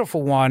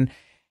beautiful one,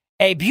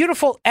 a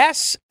beautiful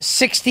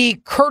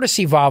S60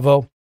 courtesy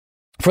Volvo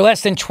for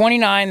less than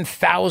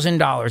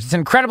 $29,000. It's an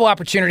incredible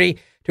opportunity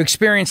to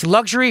experience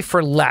luxury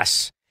for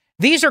less.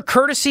 These are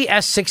courtesy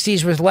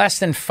S60s with less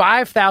than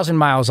 5,000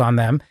 miles on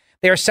them.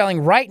 They are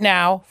selling right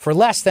now for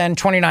less than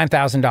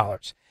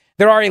 $29,000.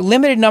 There are a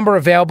limited number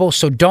available,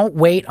 so don't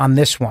wait on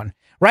this one.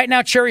 Right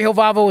now, Cherry Hill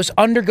Volvo is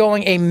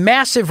undergoing a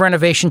massive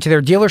renovation to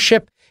their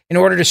dealership in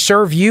order to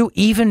serve you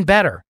even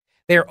better.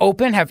 They are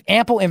open, have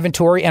ample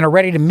inventory, and are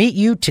ready to meet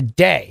you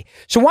today.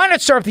 So why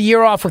not start the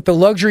year off with the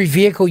luxury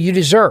vehicle you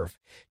deserve?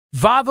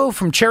 Volvo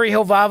from Cherry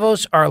Hill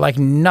Volvos are like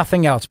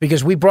nothing else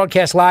because we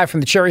broadcast live from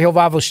the Cherry Hill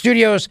Volvo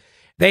studios.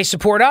 They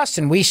support us,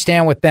 and we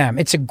stand with them.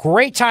 It's a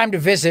great time to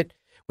visit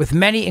with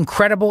many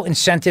incredible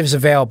incentives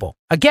available.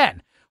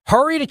 Again,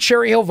 hurry to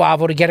Cherry Hill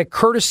Volvo to get a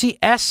courtesy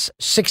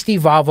S60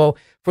 Volvo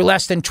for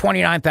less than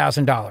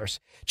 $29,000.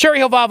 Cherry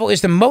Hill Volvo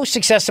is the most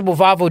accessible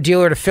Volvo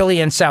dealer to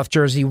Philly and South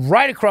Jersey,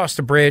 right across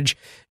the bridge.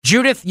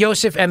 Judith,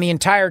 Yosef, and the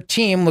entire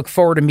team look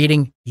forward to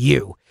meeting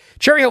you.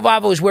 Cherry Hill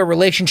Volvo is where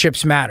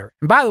relationships matter.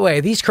 And by the way,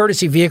 these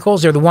courtesy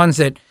vehicles are the ones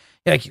that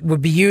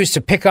would be used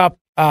to pick up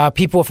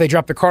people if they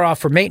drop their car off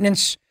for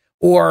maintenance,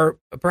 or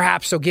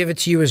perhaps they'll give it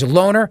to you as a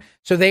loaner.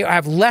 So they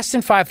have less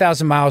than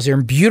 5,000 miles. They're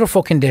in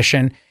beautiful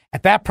condition.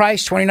 At that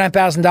price,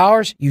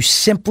 $29,000, you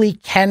simply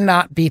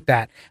cannot beat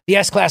that. The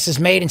S-Class is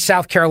made in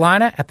South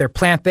Carolina at their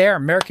plant there.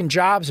 American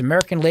jobs,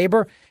 American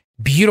labor,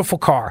 beautiful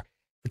car.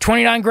 For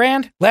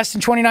 $29,000, less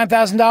than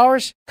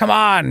 $29,000. Come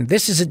on,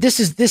 this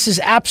is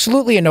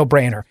absolutely a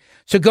no-brainer.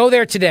 So go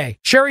there today.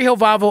 Cherry Hill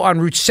Volvo on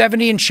Route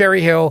 70 in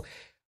Cherry Hill,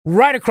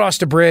 right across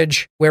the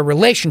bridge, where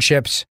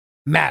relationships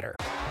matter.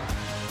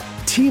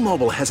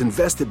 T-Mobile has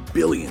invested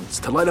billions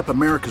to light up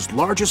America's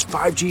largest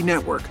 5G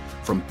network,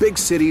 from big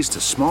cities to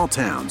small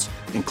towns,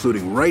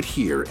 including right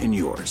here in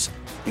yours.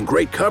 And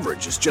great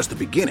coverage is just the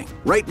beginning.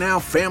 Right now,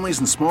 families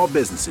and small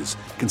businesses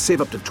can save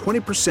up to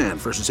 20%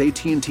 versus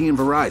AT&T and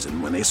Verizon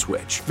when they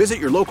switch. Visit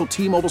your local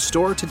T-Mobile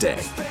store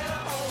today.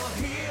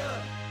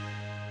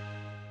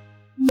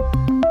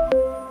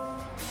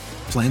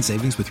 Plan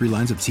savings with 3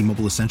 lines of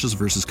T-Mobile Essentials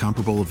versus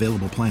comparable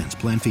available plans.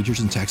 Plan features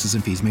and taxes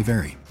and fees may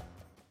vary.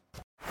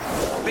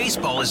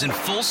 Baseball is in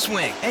full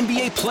swing.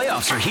 NBA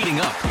playoffs are heating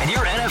up, and your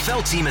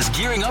NFL team is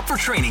gearing up for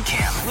training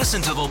camp.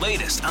 Listen to the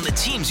latest on the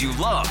teams you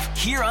love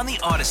here on the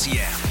Odyssey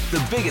app.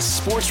 The biggest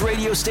sports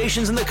radio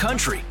stations in the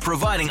country,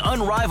 providing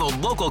unrivaled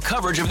local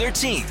coverage of their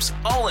teams,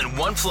 all in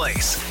one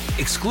place.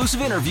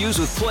 Exclusive interviews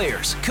with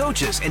players,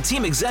 coaches, and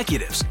team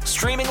executives,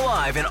 streaming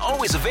live and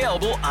always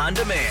available on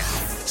demand.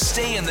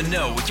 Stay in the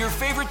know with your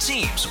favorite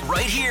teams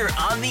right here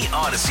on the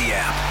Odyssey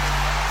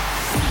app.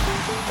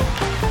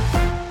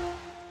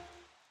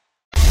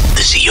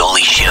 The Zioli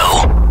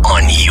Show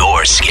on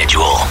your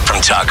schedule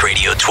from Talk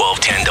Radio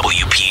 1210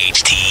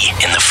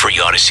 WPHT in the free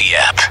Odyssey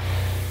app.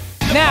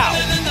 Now,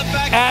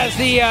 as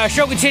the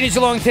show continues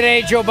along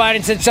today, Joe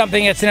Biden said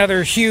something that's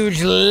another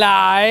huge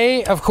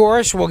lie. Of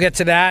course, we'll get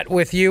to that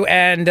with you.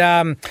 And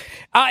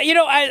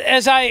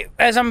as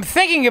I'm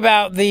thinking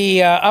about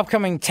the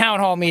upcoming town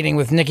hall meeting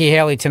with Nikki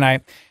Haley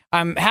tonight,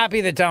 I'm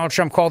happy that Donald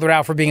Trump called her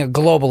out for being a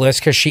globalist,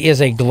 because she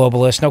is a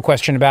globalist, no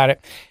question about it.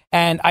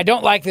 And I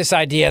don't like this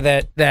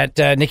idea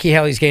that Nikki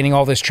Haley's gaining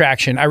all this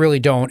traction. I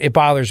really don't. It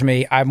bothers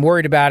me. I'm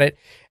worried about it.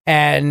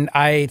 And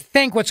I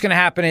think what's going to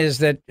happen is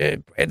that,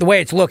 the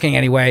way it's looking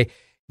anyway,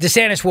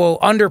 DeSantis will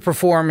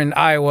underperform in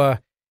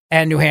Iowa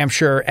and New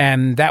Hampshire,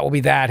 and that will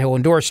be that. He'll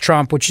endorse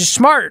Trump, which is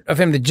smart of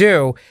him to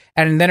do,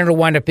 and then it'll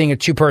wind up being a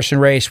two-person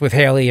race with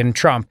Haley and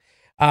Trump.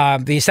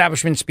 The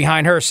establishment's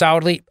behind her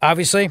solidly,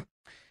 obviously.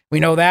 We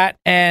know that,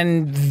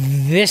 and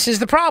this is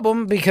the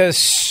problem,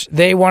 because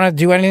they want to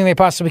do anything they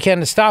possibly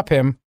can to stop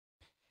him.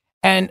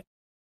 And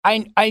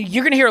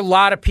you're going to hear a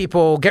lot of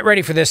people, get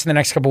ready for this in the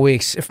next couple of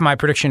weeks, if my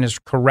prediction is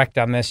correct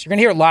on this. You're going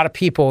to hear a lot of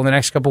people in the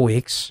next couple of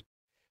weeks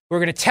who are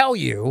going to tell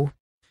you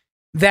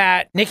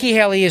that Nikki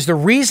Haley is the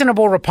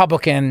reasonable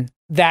Republican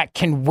that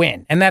can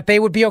win, and that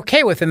they would be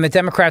okay with, and the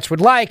Democrats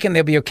would like, and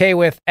they'll be okay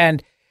with.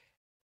 And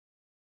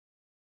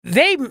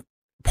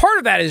part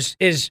of that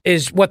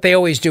is what they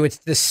always do. It's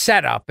the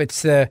setup.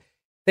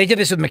 They did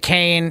this with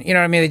McCain. You know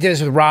what I mean? They did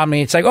this with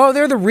Romney. It's like, oh,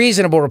 they're the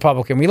reasonable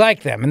Republican. We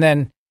like them. And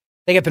then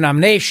they get the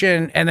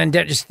nomination, and then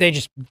they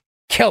just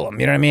kill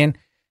them. You know what I mean?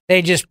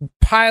 They just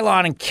pile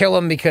on and kill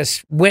them,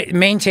 because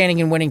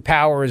maintaining and winning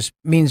power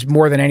means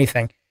more than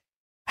anything.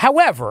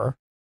 However,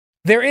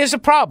 there is a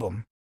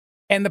problem,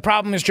 and the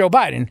problem is Joe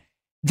Biden.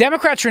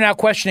 Democrats are now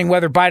questioning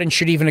whether Biden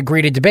should even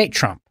agree to debate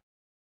Trump.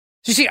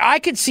 So you see, I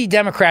could see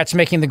Democrats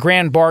making the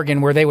grand bargain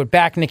where they would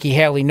back Nikki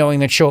Haley, knowing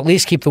that she'll at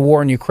least keep the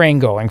war in Ukraine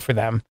going for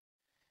them,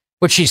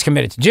 which she's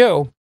committed to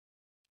do.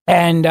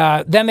 And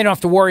then they don't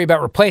have to worry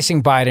about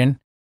replacing Biden,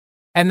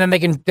 and then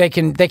they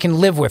can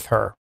live with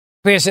her,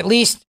 because at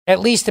least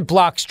it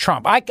blocks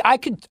Trump. I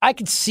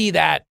could see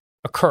that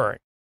occurring,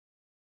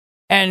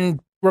 and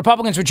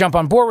Republicans would jump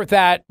on board with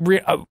that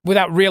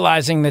without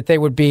realizing that they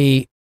would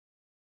be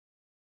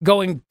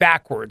going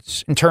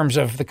backwards in terms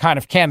of the kind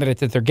of candidate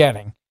that they're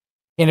getting,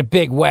 in a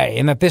big way,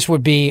 and that this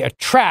would be a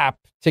trap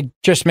to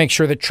just make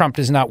sure that Trump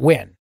does not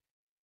win.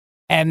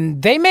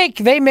 And they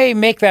may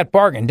make that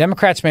bargain.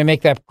 Democrats may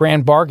make that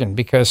grand bargain,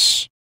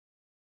 because,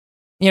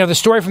 the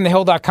story from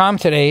thehill.com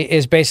today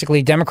is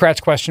basically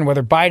Democrats question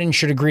whether Biden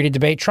should agree to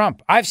debate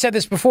Trump. I've said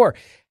this before.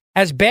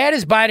 As bad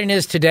as Biden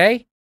is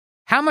today,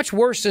 how much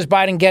worse does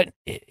Biden get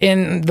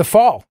in the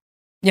fall?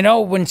 You know,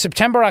 when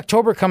September,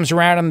 October comes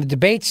around and the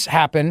debates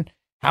happen,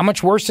 how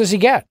much worse does he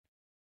get?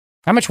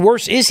 How much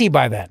worse is he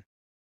by then?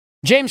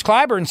 James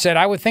Clyburn said,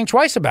 I would think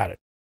twice about it.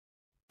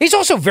 He's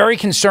also very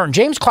concerned.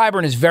 James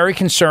Clyburn is very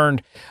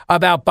concerned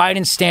about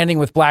Biden's standing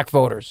with black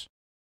voters.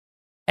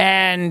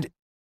 And,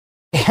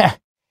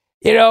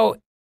 you know,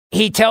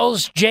 he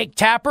tells Jake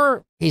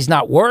Tapper he's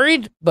not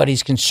worried, but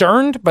he's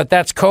concerned. But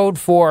that's code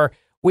for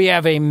we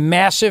have a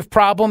massive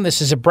problem. This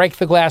is a break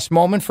the glass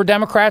moment for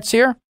Democrats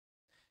here,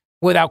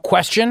 without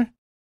question.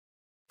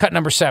 Cut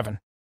number 7.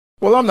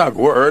 Well, I'm not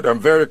worried. I'm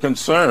very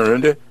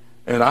concerned.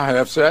 And I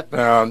have sat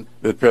down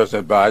with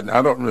President Biden.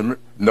 I don't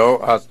know.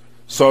 I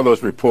saw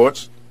those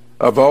reports.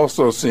 I've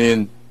also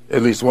seen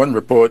at least one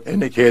report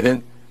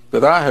indicating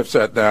that I have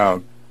sat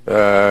down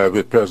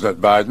with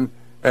President Biden,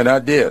 and I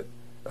did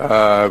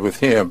with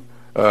him.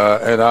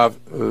 And I've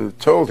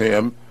told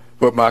him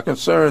what my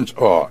concerns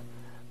are.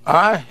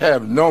 I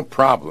have no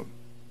problem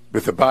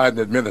with the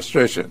Biden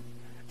administration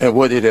and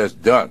what it has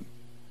done.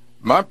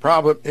 My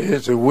problem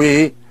is that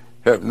we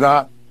have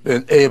not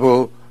been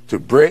able to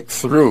break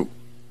through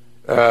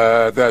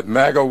that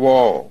MAGA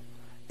wall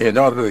in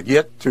order to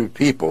get to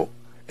people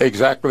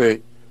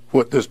exactly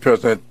what this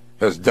president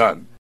has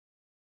done.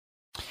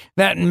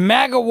 That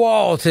MAGA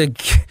wall,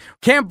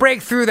 can't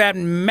break through that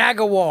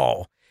MAGA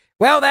wall.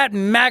 Well, that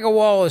MAGA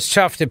wall is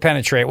tough to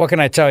penetrate. What can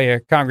I tell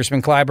you,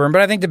 Congressman Clyburn?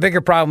 But I think the bigger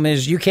problem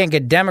is you can't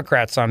get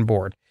Democrats on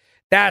board.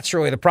 That's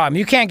really the problem.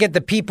 You can't get the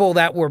people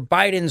that were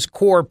Biden's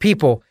core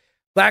people,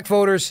 black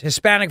voters,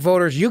 Hispanic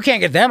voters. You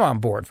can't get them on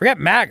board. Forget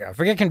MAGA.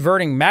 Forget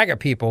converting MAGA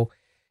people.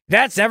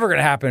 That's never going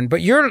to happen.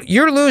 But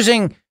you're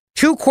losing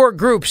two core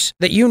groups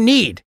that you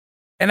need,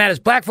 and that is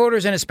black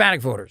voters and Hispanic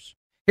voters.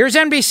 Here's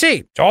NBC.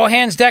 It's all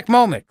hands deck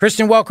moment.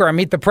 Kristen Welker on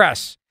Meet the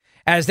Press,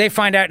 as they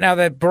find out now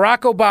that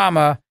Barack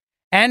Obama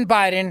and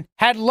Biden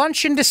had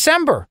lunch in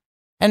December.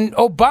 And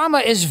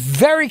Obama is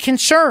very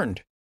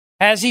concerned,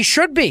 as he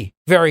should be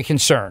very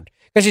concerned,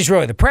 because he's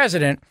really the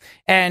president,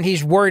 and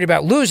he's worried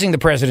about losing the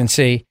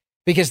presidency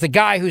because the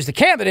guy who's the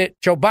candidate,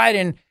 Joe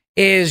Biden,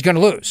 is going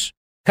to lose.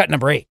 Cut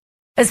number 8.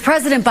 As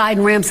President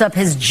Biden ramps up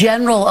his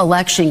general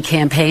election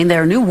campaign,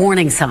 there are new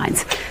warning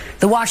signs.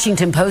 The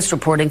Washington Post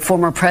reporting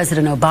former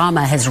President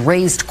Obama has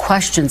raised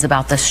questions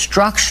about the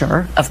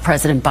structure of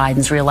President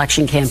Biden's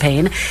reelection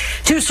campaign.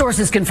 Two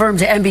sources confirmed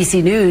to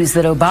NBC News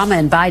that Obama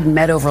and Biden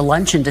met over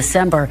lunch in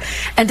December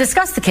and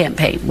discussed the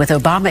campaign, with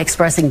Obama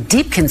expressing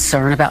deep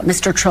concern about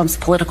Mr. Trump's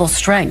political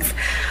strength.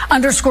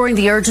 Underscoring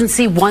the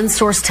urgency, one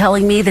source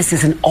telling me this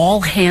is an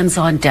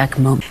all-hands-on-deck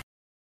moment.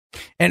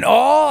 An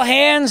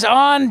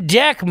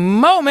all-hands-on-deck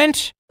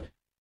moment?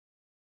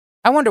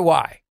 I wonder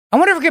why. I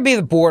wonder if it could be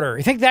the border.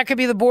 You think that could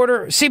be the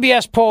border?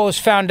 CBS poll has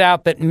found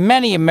out that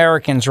many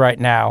Americans right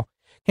now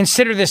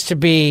consider this to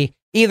be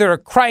either a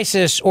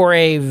crisis or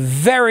a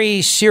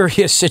very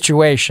serious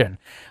situation.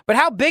 But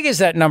how big is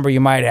that number, you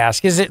might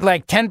ask? Is it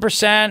like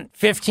 10%,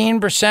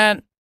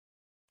 15%?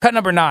 Cut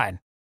number 9.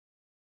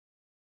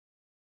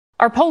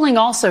 Our polling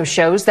also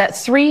shows that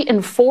 3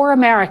 in 4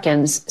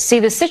 Americans see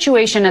the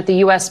situation at the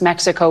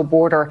U.S.-Mexico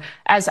border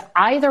as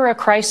either a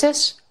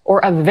crisis or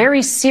a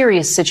very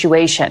serious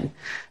situation.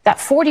 That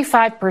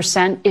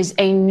 45% is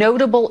a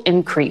notable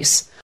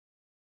increase.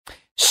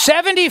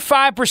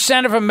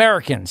 75% of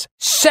Americans,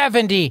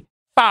 75%.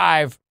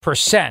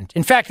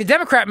 In fact, the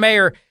Democrat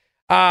mayor,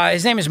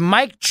 his name is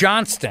Mike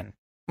Johnston,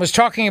 was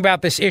talking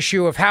about this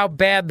issue of how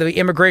bad the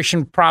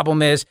immigration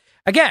problem is.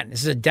 Again,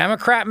 this is a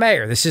Democrat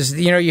mayor. This is,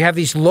 you have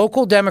these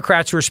local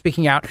Democrats who are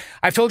speaking out.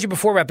 I've told you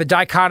before about the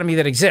dichotomy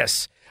that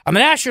exists. On the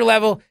national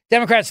level,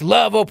 Democrats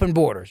love open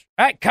borders.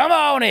 All right, come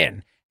on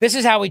in. This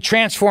is how we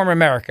transform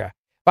America,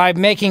 by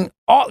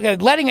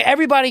letting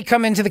everybody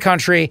come into the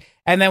country,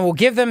 and then we'll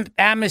give them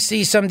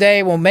amnesty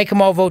someday. We'll make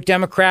them all vote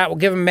Democrat. We'll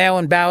give them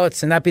mail-in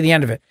ballots, and that'll be the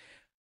end of it.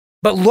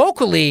 But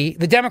locally,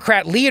 the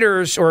Democrat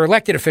leaders, or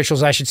elected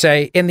officials, I should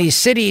say, in these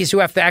cities who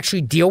have to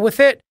actually deal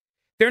with it,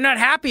 they're not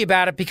happy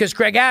about it because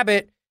Greg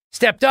Abbott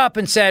stepped up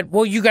and said,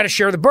 well, you got to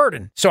share the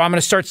burden. So I'm going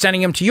to start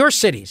sending them to your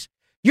cities,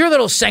 your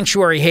little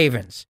sanctuary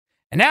havens.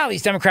 And now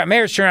these Democrat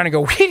mayors turn around and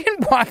go, we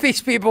didn't want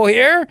these people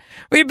here.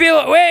 We'd be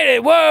like, wait,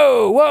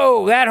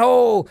 whoa, that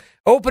whole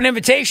open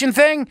invitation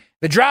thing,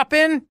 the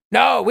drop-in?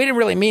 No, we didn't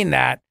really mean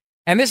that.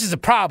 And this is a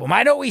problem.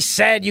 I know we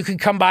said you could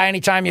come by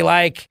anytime you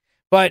like,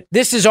 but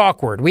this is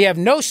awkward. We have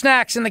no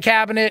snacks in the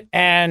cabinet,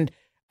 and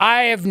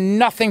I have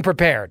nothing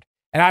prepared.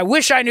 And I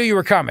wish I knew you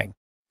were coming.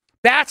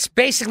 That's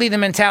basically the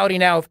mentality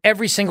now of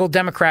every single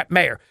Democrat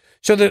mayor.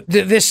 So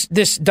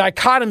this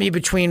dichotomy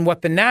between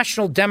what the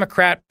National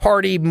Democrat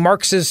Party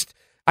Marxist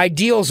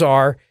ideals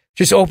are,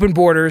 just open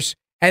borders,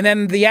 and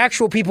then the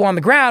actual people on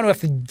the ground who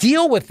have to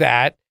deal with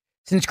that,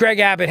 since Greg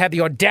Abbott had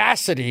the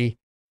audacity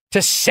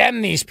to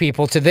send these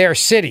people to their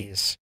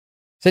cities.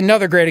 It's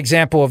another great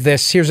example of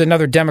this. Here's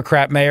another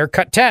Democrat mayor,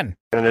 cut 10.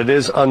 And it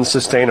is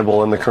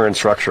unsustainable in the current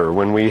structure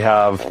when we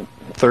have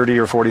 30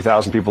 or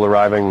 40,000 people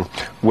arriving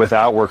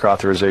without work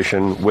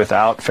authorization,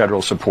 without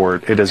federal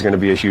support, it is going to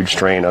be a huge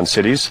strain on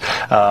cities.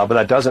 But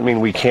that doesn't mean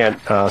we can't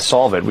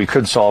solve it. We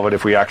could solve it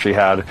if we actually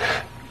had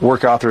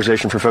work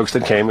authorization for folks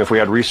that came, if we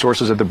had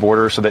resources at the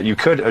border so that you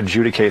could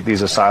adjudicate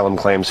these asylum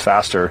claims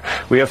faster.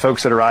 We have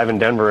folks that arrive in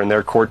Denver and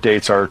their court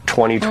dates are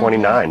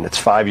 2029. It's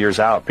 5 years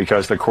out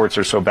because the courts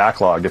are so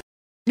backlogged.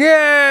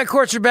 Yeah,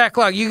 courts are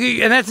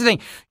backlogged. And that's the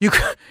thing. You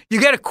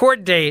get a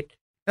court date.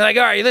 They're like,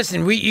 all right,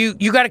 listen,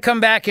 you got to come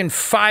back in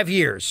 5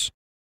 years.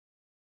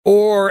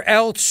 Or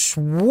else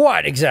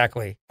what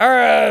exactly?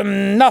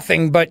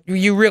 Nothing, but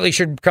you really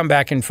should come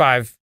back in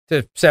 5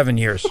 to 7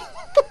 years.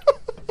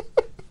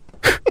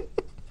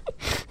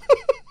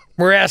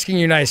 We're asking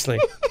you nicely.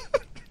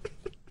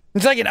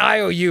 It's like an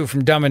IOU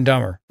from Dumb and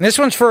Dumber. And this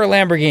one's for a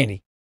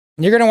Lamborghini.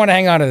 You're going to want to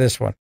hang on to this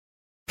one.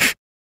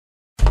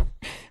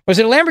 Was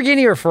it a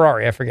Lamborghini or a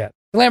Ferrari? I forget.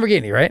 A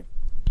Lamborghini, right?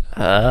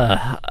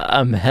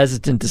 I'm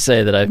hesitant to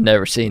say that I've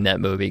never seen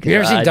that movie. You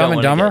never seen Dumb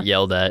and Dumber? Get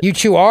yelled at. You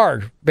two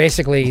are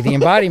basically the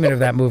embodiment of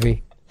that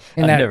movie.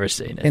 I've never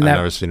seen it. I've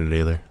never seen it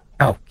either.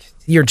 Oh,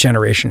 your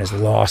generation is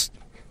lost.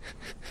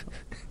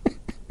 I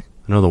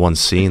know the one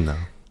scene, though.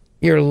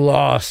 You're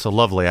lost. It's a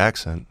lovely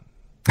accent.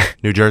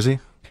 New Jersey?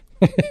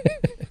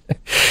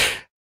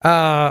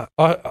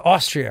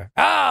 Austria.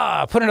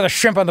 Put another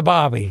shrimp on the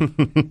bobby.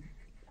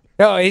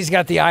 No, he's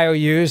got the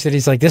IOUs that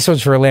he's like, this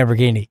one's for a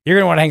Lamborghini. You're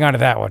going to want to hang on to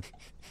that one.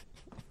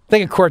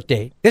 Like a court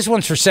date. This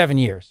one's for 7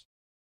 years.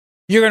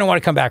 You're going to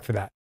want to come back for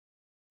that.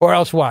 Or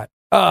else what?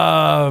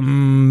 We're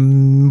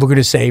going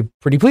to say,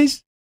 pretty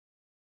please.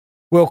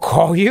 We'll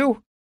call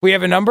you. We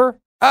have a number?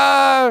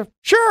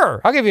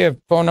 Sure. I'll give you a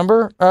phone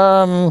number.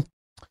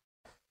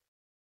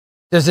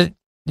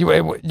 You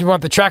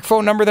want the track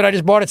phone number that I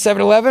just bought at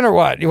 7-Eleven or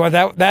what? You want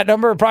that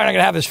number? Probably not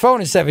going to have this phone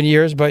in 7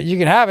 years, but you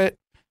can have it.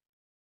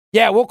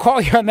 Yeah, we'll call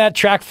you on that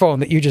track phone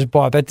that you just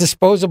bought, that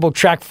disposable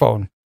track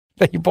phone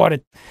that you bought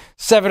at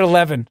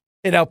 7-Eleven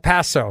in El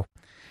Paso.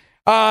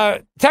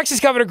 Texas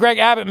Governor Greg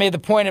Abbott made the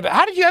point about,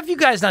 have you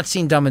guys not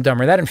seen Dumb and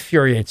Dumber? That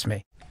infuriates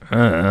me.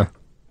 I'm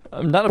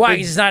not. Why?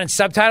 He's not in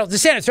subtitles?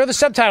 DeSantis, throw the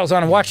subtitles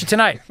on and watch it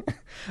tonight.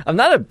 I'm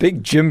not a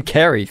big Jim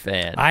Carrey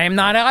fan. I am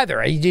not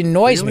either. He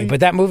annoys me, but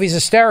that movie's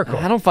hysterical.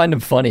 I don't find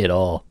him funny at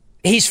all.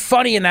 He's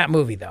funny in that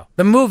movie, though.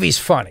 The movie's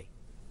funny.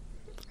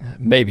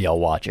 Maybe I'll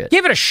watch it.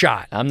 Give it a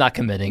shot. I'm not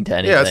committing to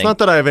anything. Yeah, it's not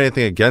that I have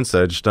anything against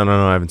it. I just don't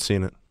know. I haven't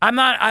seen it. I'm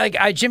not.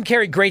 Jim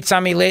Carrey grates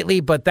on me lately,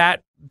 but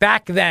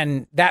back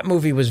then, that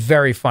movie was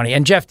very funny.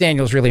 And Jeff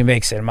Daniels really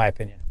makes it, in my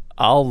opinion.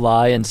 I'll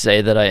lie and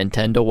say that I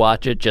intend to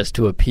watch it just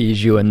to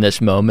appease you in this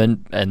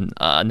moment, and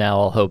now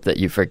I'll hope that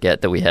you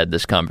forget that we had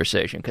this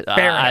conversation, because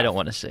I don't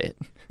want to see it.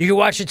 You can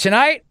watch it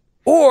tonight,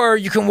 or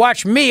you can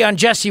watch me on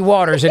Jesse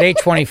Waters at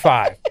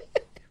 8:25,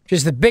 which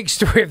is the big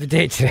story of the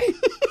day today.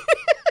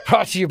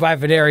 Brought to you by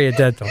Veneria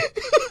Dental.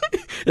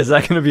 Is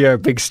that going to be our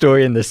big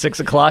story in the 6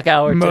 o'clock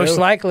hour, Most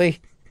likely.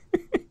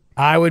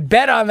 I would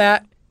bet on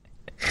that.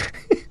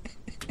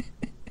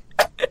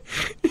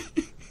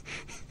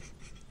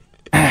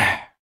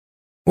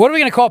 What are we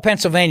going to call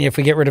Pennsylvania if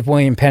we get rid of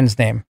William Penn's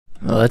name?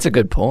 Well, that's a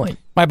good point.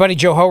 My buddy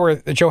Joe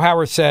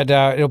Howard said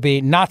it'll be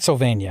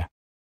Not-Sylvania.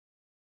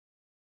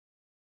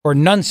 Or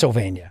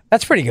None-Sylvania.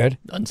 That's pretty good.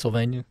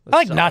 None-Sylvania? I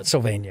like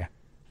Not-Sylvania.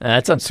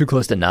 That sounds too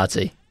close to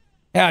Nazi.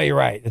 Yeah, you're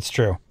right. It's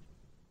true.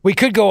 We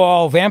could go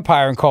all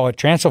vampire and call it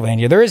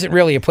Transylvania. There isn't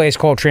really a place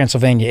called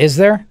Transylvania, is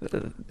there?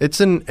 It's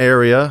an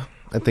area,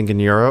 I think, in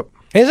Europe.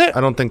 Is it?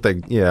 I don't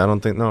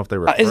know if they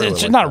refer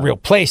it's not a real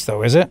place,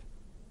 though, is it?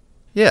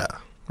 Yeah,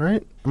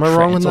 right? Am I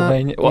wrong with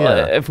that?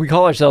 Well, if we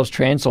call ourselves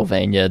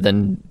Transylvania,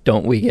 then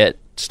don't we get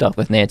stuck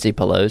with Nancy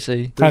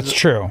Pelosi? That's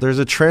true. There's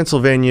a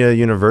Transylvania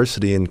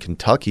University in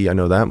Kentucky. I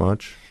know that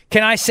much.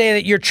 Can I say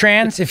that you're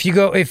trans? If you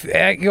go,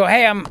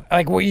 hey, I'm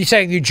like what you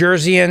say, New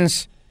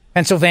Jerseyans,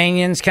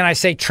 Pennsylvanians. Can I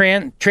say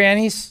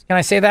trannies? Can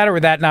I say that, or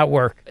would that not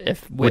work?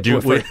 Would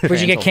you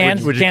get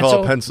canceled? Would you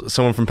call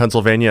someone from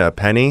Pennsylvania a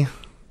penny?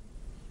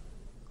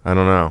 I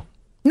don't know.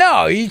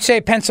 No, you'd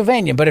say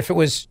Pennsylvania, but if it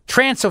was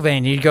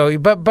Transylvania, you'd go a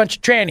bunch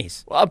of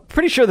trannies. Well, I'm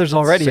pretty sure there's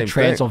already a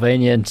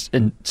Transylvania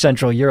in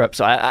Central Europe,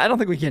 so I don't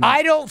think we can.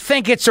 I don't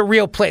think it's a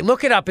real place.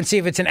 Look it up and see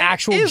if it's an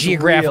actual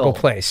geographical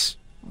place.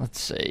 Let's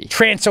see.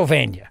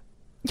 Transylvania.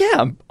 Yeah,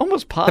 I'm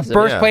almost positive. The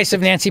birthplace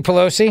of Nancy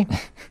Pelosi?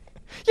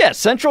 Yeah,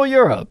 Central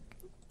Europe.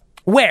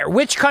 Where?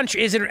 Which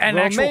country? Is it an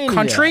actual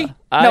country?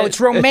 No, it's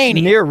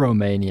Romania. It's near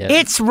Romania.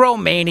 It's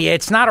Romania.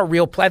 It's not a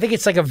real place. I think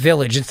it's like a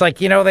village. It's like,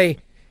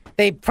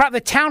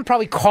 the town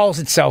probably calls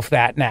itself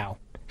that now.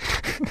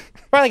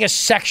 Probably like a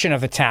section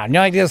of the town.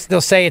 Like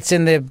they'll say it's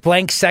in the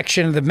blank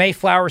section, the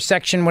Mayflower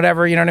section,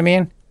 whatever, you know what I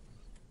mean?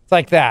 It's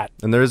like that.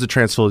 And there is a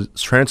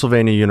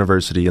Transylvania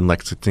University in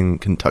Lexington,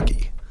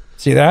 Kentucky.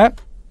 See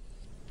that?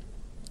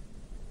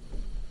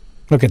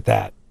 Look at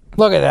that.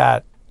 Look at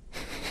that.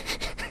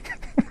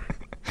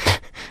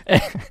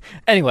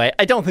 Anyway,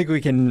 I don't think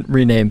we can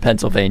rename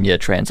Pennsylvania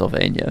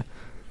Transylvania.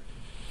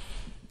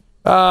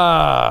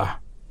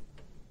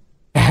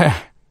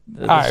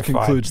 This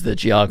concludes the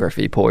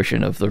geography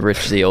portion of the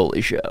Rich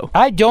Zeoli show.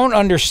 I don't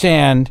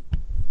understand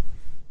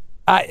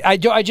I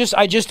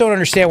just don't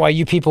understand why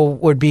you people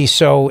would be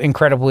so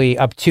incredibly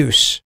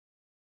obtuse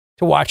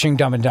to watching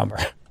Dumb and Dumber.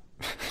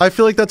 I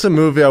feel like that's a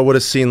movie I would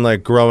have seen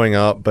like growing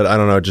up, but I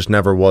don't know, it just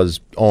never was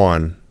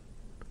on.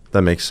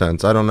 That makes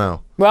sense. I don't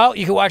know. Well,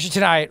 you can watch it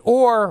tonight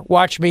or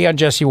watch me on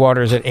Jesse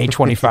Waters at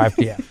 8:25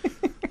 p.m. I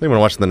think I'm going to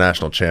watch the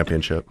national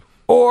championship.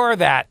 Or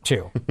that,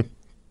 too.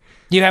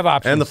 You have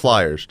options. And the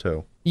Flyers,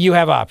 too. You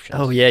have options.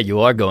 Oh, yeah, you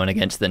are going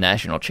against the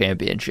national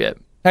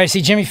championship. I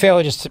see Jimmy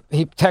Fallon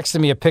he texted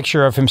me a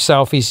picture of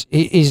himself.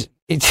 They're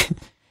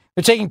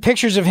taking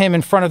pictures of him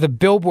in front of the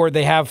billboard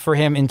they have for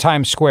him in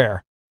Times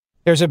Square.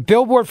 There's a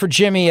billboard for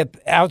Jimmy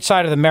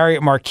outside of the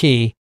Marriott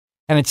Marquis,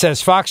 and it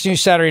says Fox News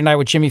Saturday Night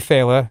with Jimmy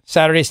Fallon,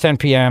 Saturdays 10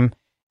 p.m.,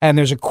 and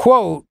there's a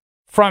quote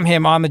from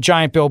him on the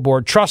giant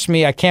billboard. Trust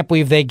me, I can't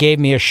believe they gave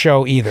me a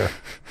show either.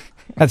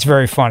 That's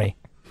very funny.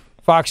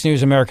 Fox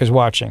News America's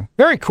watching.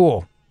 Very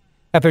cool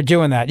that they're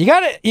doing that. You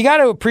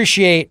gotta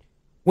appreciate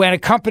when a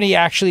company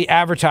actually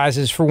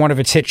advertises for one of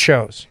its hit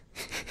shows.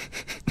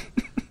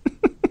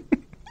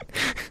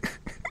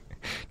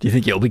 Do you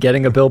think you'll be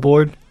getting a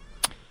billboard?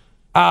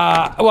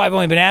 Well, I've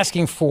only been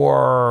asking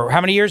for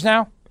how many years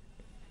now?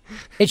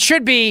 It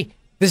should be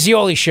the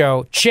Zioli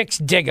Show, Chicks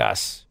Dig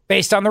Us,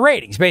 based on the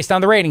ratings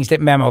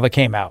that memo that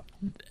came out.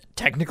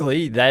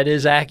 Technically, that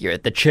is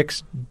accurate. The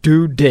chicks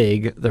do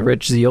dig the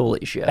Rich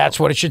Zioli Show. That's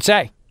what it should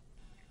say.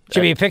 It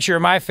should be a picture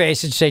of my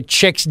face. It should say,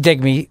 Chicks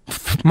Dig Me,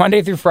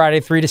 Monday through Friday,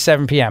 3 to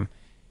 7 p.m.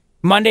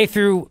 Monday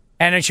through,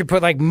 and it should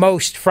put like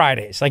most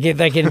Fridays, like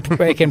in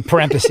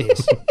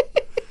parentheses.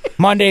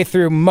 Monday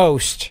through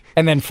most,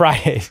 and then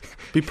Fridays.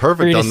 Be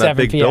perfect on that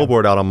big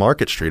billboard out on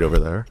Market Street over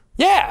there.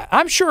 Yeah,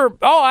 I'm sure.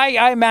 Oh,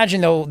 I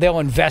imagine they'll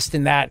invest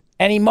in that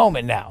any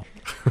moment now.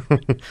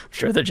 I'm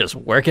sure they're just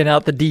working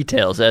out the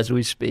details as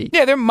we speak.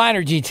 Yeah, they're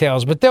minor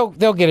details, but they'll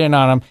get in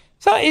on them.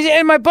 So,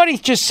 and my buddy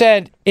just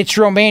said, it's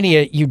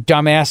Romania, you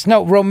dumbass.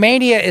 No,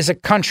 Romania is a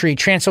country.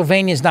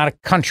 Transylvania is not a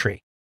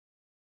country.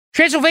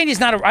 Transylvania is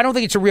not I don't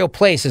think it's a real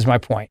place, is my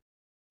point.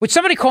 Would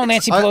somebody call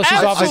Nancy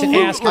Pelosi's office and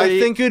ask her? I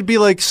think it would be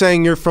like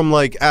saying you're from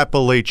like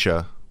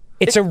Appalachia.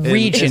 It's a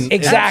region,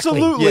 exactly.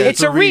 Absolutely, yeah,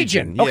 it's a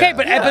region. Yeah. Okay,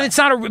 but it's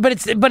not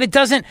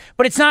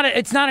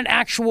it's not an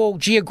actual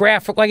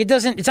geographic. Like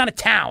it's not a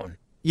town.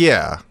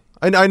 Yeah,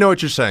 I know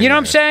what you're saying. You know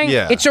what I'm saying?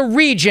 Yeah, it's a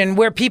region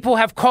where people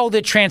have called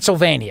it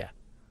Transylvania,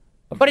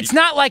 but it's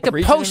not like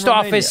the post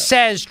office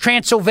says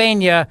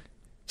Transylvania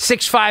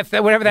 65,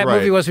 whatever that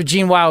movie was with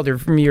Gene Wilder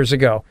from years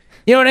ago.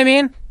 You know what I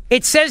mean?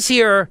 It says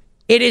here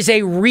it is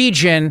a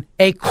region,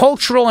 a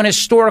cultural and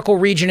historical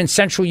region in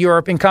Central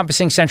Europe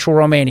encompassing Central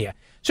Romania.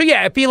 So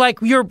yeah, it'd be like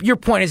your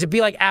point is it'd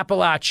be like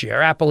Appalachia or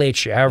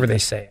Appalachia, however they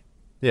say it.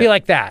 Be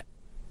like that.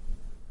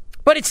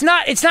 But it's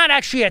not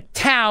actually a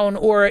town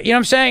or you know what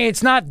I'm saying?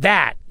 It's not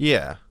that.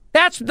 Yeah.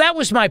 That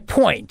was my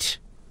point.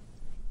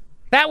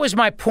 That was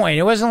my point.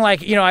 It wasn't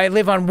like, I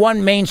live on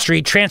one main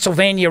street,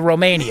 Transylvania,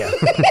 Romania.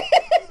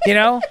 You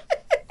know?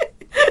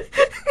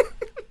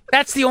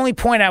 That's the only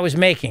point I was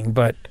making,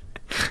 but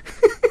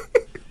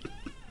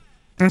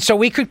and so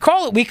we could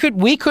call it.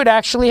 We could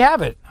actually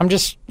have it. I'm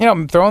just,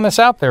 I'm throwing this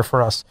out there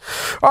for us.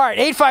 All right,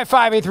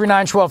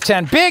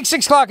 855-839-1210. Big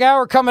 6 o'clock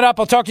hour coming up.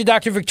 I'll talk to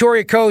Dr.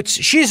 Victoria Coates.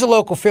 She's a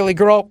local Philly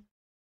girl.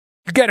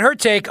 Get her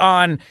take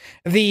on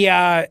the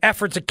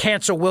effort to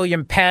cancel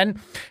William Penn.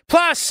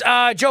 Plus,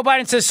 Joe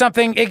Biden says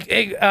something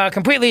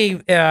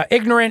completely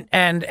ignorant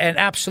and an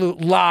absolute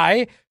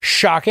lie.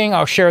 Shocking.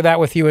 I'll share that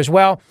with you as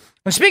well.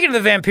 And speaking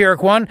of the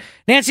vampiric one,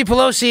 Nancy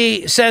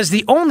Pelosi says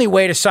the only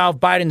way to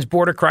solve Biden's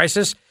border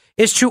crisis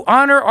is to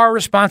honor our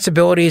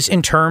responsibilities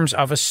in terms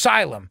of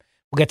asylum.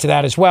 We'll get to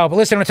that as well. But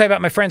listen, I'm going to tell you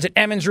about my friends at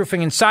Emmons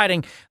Roofing and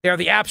Siding. They are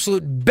the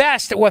absolute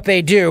best at what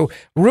they do.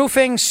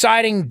 Roofing,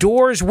 siding,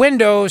 doors,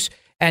 windows,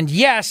 and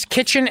yes,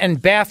 kitchen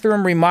and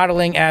bathroom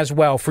remodeling as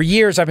well. For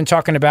years, I've been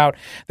talking about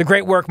the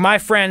great work my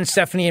friends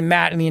Stephanie and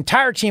Matt and the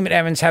entire team at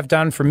Emmons have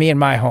done for me and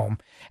my home.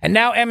 And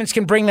now Emmons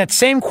can bring that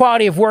same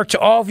quality of work to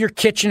all of your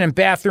kitchen and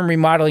bathroom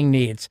remodeling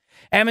needs.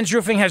 Emmons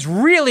Roofing has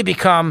really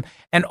become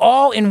an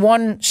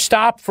all-in-one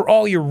stop for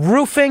all your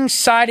roofing,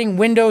 siding,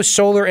 windows,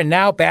 solar, and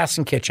now baths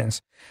and kitchens.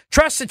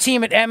 Trust the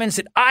team at Emmons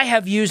that I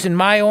have used in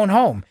my own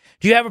home.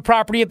 Do you have a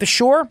property at the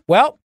shore?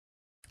 Well,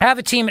 have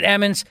a team at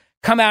Emmons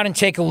come out and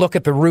take a look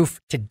at the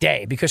roof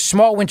today because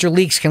small winter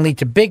leaks can lead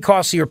to big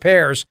costly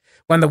repairs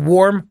when the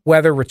warm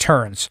weather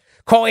returns.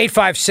 Call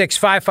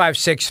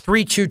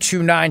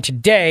 856-556-3229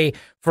 today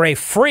for a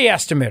free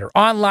estimator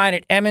online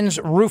at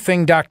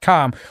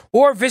emmonsroofing.com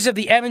or visit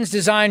the Emmons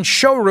Design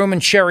Showroom in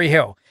Cherry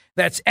Hill.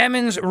 That's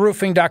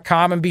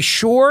emmonsroofing.com and be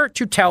sure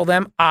to tell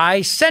them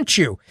I sent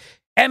you.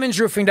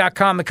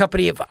 emmonsroofing.com, the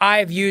company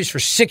I've used for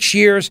 6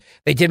 years.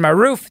 They did my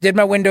roof, did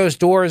my windows,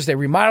 doors. They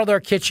remodeled our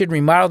kitchen,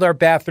 remodeled our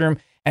bathroom,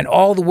 and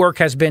all the work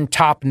has been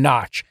top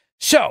notch.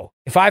 So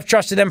if I've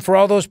trusted them for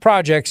all those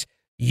projects,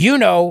 you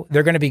know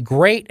they're going to be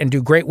great and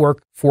do great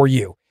work for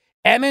you.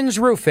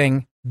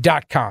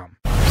 emmonsroofing.com.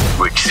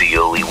 Rich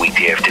Zioli,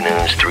 weekday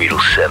afternoons 3 to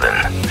 7.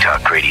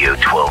 Talk Radio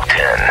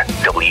 1210,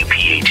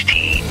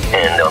 WPHT,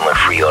 and on the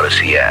free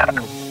Odyssey app.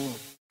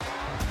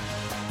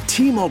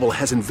 T-Mobile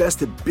has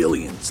invested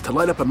billions to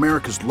light up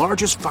America's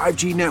largest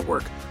 5G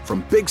network,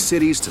 from big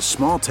cities to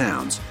small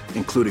towns,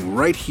 including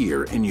right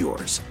here in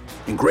yours.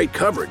 And great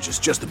coverage is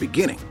just the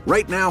beginning.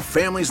 Right now,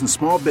 families and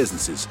small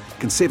businesses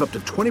can save up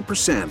to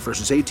 20%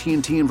 versus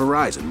AT&T and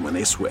Verizon when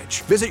they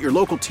switch. Visit your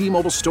local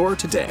T-Mobile store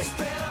today.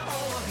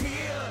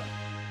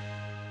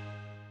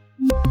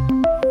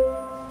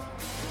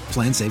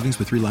 Plan savings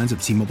with 3 lines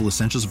of T-Mobile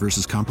Essentials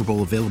versus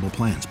comparable available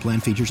plans. Plan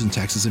features and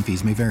taxes and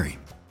fees may vary.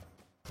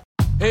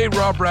 Hey,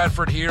 Rob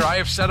Bradford here. I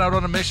have set out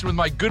on a mission with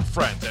my good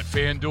friends at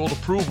FanDuel to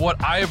prove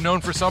what I have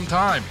known for some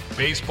time.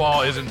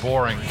 Baseball isn't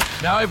boring.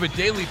 Now I have a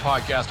daily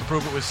podcast to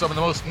prove it with some of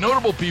the most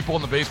notable people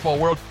in the baseball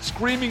world,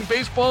 screaming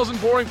baseball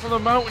isn't boring from the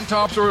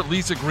mountaintops, or at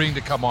least agreeing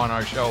to come on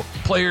our show.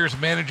 Players,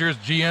 managers,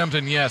 GMs,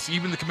 and yes,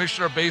 even the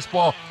commissioner of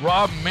baseball,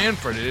 Rob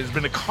Manfred. It has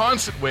been a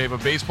constant wave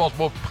of baseball's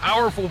most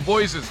powerful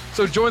voices.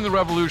 So join the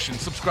revolution.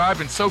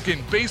 Subscribe and soak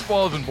in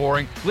Baseball Isn't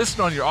Boring.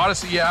 Listen on your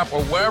Odyssey app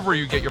or wherever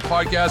you get your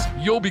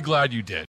podcasts. You'll be glad you did.